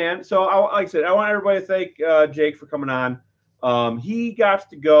 But yeah, man. So like I said, I want everybody to thank Jake for coming on. He got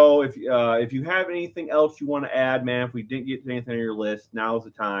to go. If you have anything else you want to add, man, if we didn't get to anything on your list, now's the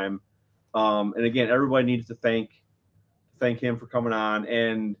time. And again, everybody needs to thank him for coming on.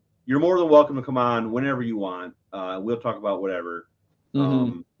 And you're more than welcome to come on whenever you want. We'll talk about whatever.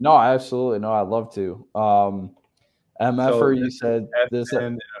 No, absolutely. No, I'd love to. MFer, you said this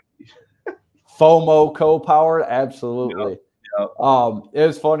FOMO co-powered? Absolutely. Yep. It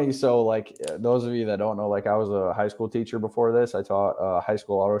was funny. So like those of you that don't know, like I was a high school teacher before this. I taught a high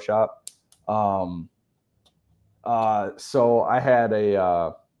school auto shop. So I had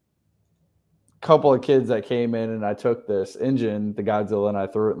a couple of kids that came in and I took this engine, the Godzilla, and I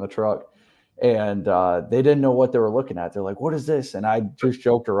threw it in the truck. And they didn't know what they were looking at. They're like, what is this? And I just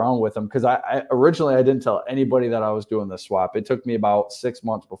joked around with them because I originally I didn't tell anybody that I was doing this swap. It took me about 6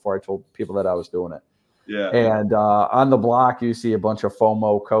 months before I told people that I was doing it. Yeah. And on the block, you see a bunch of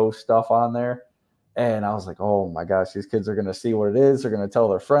FOMO Co stuff on there. And I was like, oh my gosh, these kids are going to see what it is. They're going to tell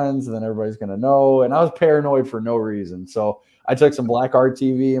their friends and then everybody's going to know. And I was paranoid for no reason. So I took some black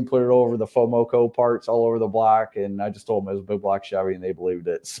RTV and put it over the FOMO Co parts all over the block. And I just told them it was a big block Chevy and they believed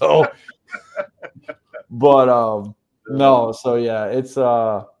it. So, but no, so yeah, it's it's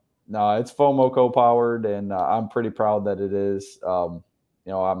FOMO Co powered and I'm pretty proud that it is.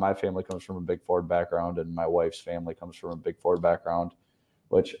 You know, my family comes from a big Ford background and my wife's family comes from a big Ford background,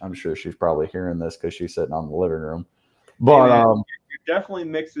 which I'm sure she's probably hearing this because she's sitting on the living room. But hey man, you're definitely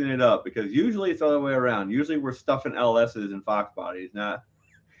mixing it up because usually it's the other way around. Usually we're stuffing LSs and Fox bodies, not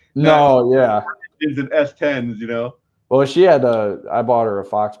yeah. And S10s, you know. Well, I bought her a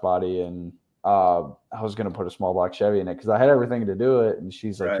Fox body and I was going to put a small block Chevy in it because I had everything to do it. And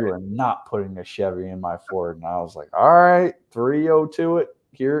she's like, you are not putting a Chevy in my Ford. And I was like, all right, 302 it.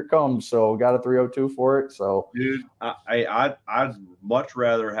 Here it comes. So got a 302 for it. So, dude, I'd much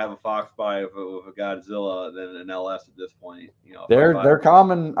rather have a Fox body with a Godzilla than an LS at this point. You know, they're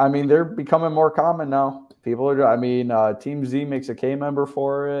common. I mean, they're becoming more common now. People are. I mean, Team Z makes a K member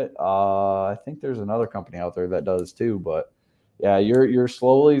for it. I think there's another company out there that does too. But yeah, you're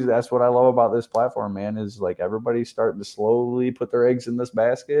slowly. That's what I love about this platform, man. Is like everybody's starting to slowly put their eggs in this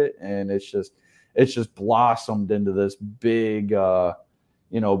basket, and it's just blossomed into this big.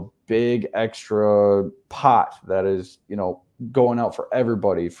 Big extra pot that is, going out for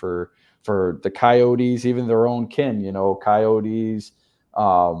everybody for the Coyotes, even their own kin, Coyotes.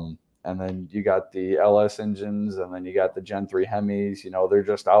 And then you got the LS engines and then you got the Gen 3 Hemis, they're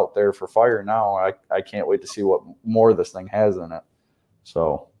just out there for fire now. I can't wait to see what more this thing has in it.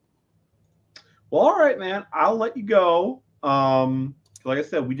 So. Well, all right, man, I'll let you go. Like I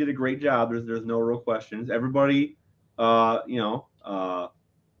said, we did a great job. There's no real questions. Everybody,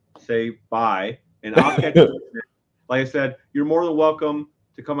 say bye, and I'll catch you. Like I said, you're more than welcome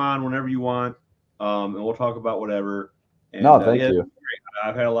to come on whenever you want, and we'll talk about whatever. And, thank you.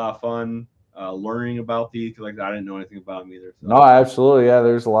 I've had a lot of fun learning about these because I didn't know anything about them either. So. No, absolutely, yeah.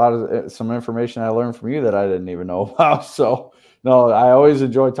 There's a lot of some information I learned from you that I didn't even know about. So, no, I always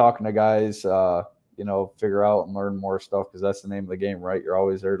enjoy talking to guys. Figure out and learn more stuff because that's the name of the game, right? You're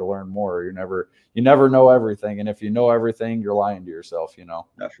always there to learn more. You never know everything, and if you know everything, you're lying to yourself.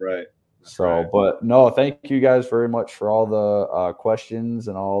 That's right. But no, thank you guys very much for all the questions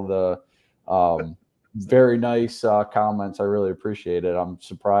and all the very nice comments. I really appreciate it. I'm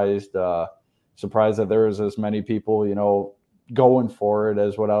surprised that there was as many people, going for it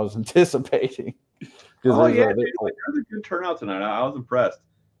as what I was anticipating. There's a good turnout tonight. I was impressed.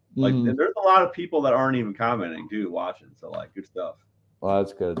 Like, there's a lot of people that aren't even commenting too, watching. So, like, good stuff. Well,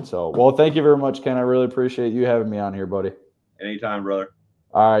 that's good. So, well, thank you very much, Ken. I really appreciate you having me on here, buddy. Anytime, brother.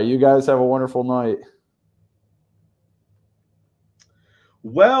 All right, you guys have a wonderful night.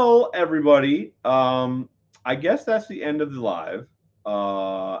 Well, everybody, I guess that's the end of the live.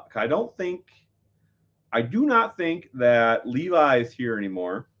 I do not think that Levi is here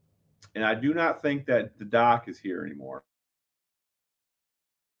anymore, and I do not think that the doc is here anymore.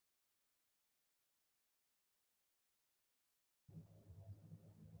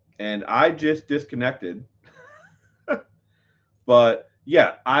 And I just disconnected. But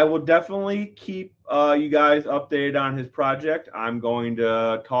yeah, I will definitely keep you guys updated on his project. I'm going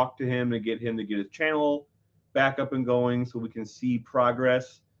to talk to him to get his channel back up and going so we can see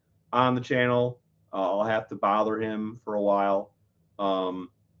progress on the channel. I'll have to bother him for a while.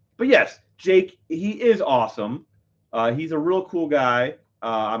 But yes, Jake, he is awesome. He's a real cool guy.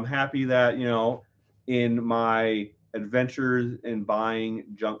 I'm happy that, in my adventures in buying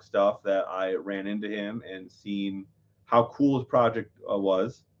junk stuff that I ran into him and seen how cool his project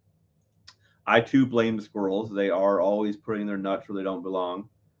was. I too blame the squirrels. They are always putting their nuts where they don't belong.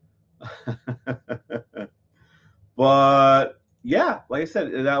 But yeah, like I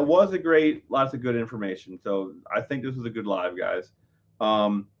said, that was lots of good information. So I think this was a good live, guys.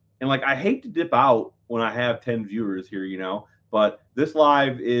 And like, I hate to dip out when I have 10 viewers here, but this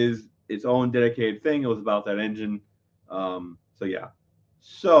live is its own dedicated thing. It was about that engine. So yeah.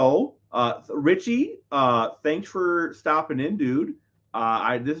 So Richie, thanks for stopping in, dude.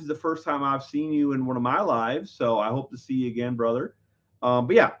 This is the first time I've seen you in one of my lives, so I hope to see you again, brother.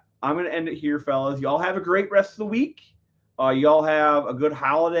 But yeah, I'm gonna end it here, fellas. Y'all have a great rest of the week. Y'all have a good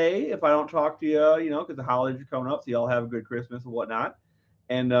holiday. If I don't talk to you, because the holidays are coming up, so y'all have a good Christmas and whatnot.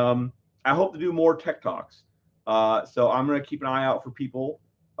 And I hope to do more tech talks. So I'm gonna keep an eye out for people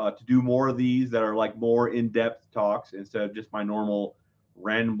to do more of these that are like more in-depth talks instead of just my normal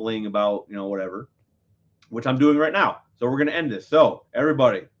rambling about, whatever, which I'm doing right now. So we're going to end this. So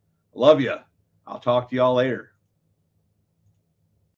everybody, love you. I'll talk to y'all later.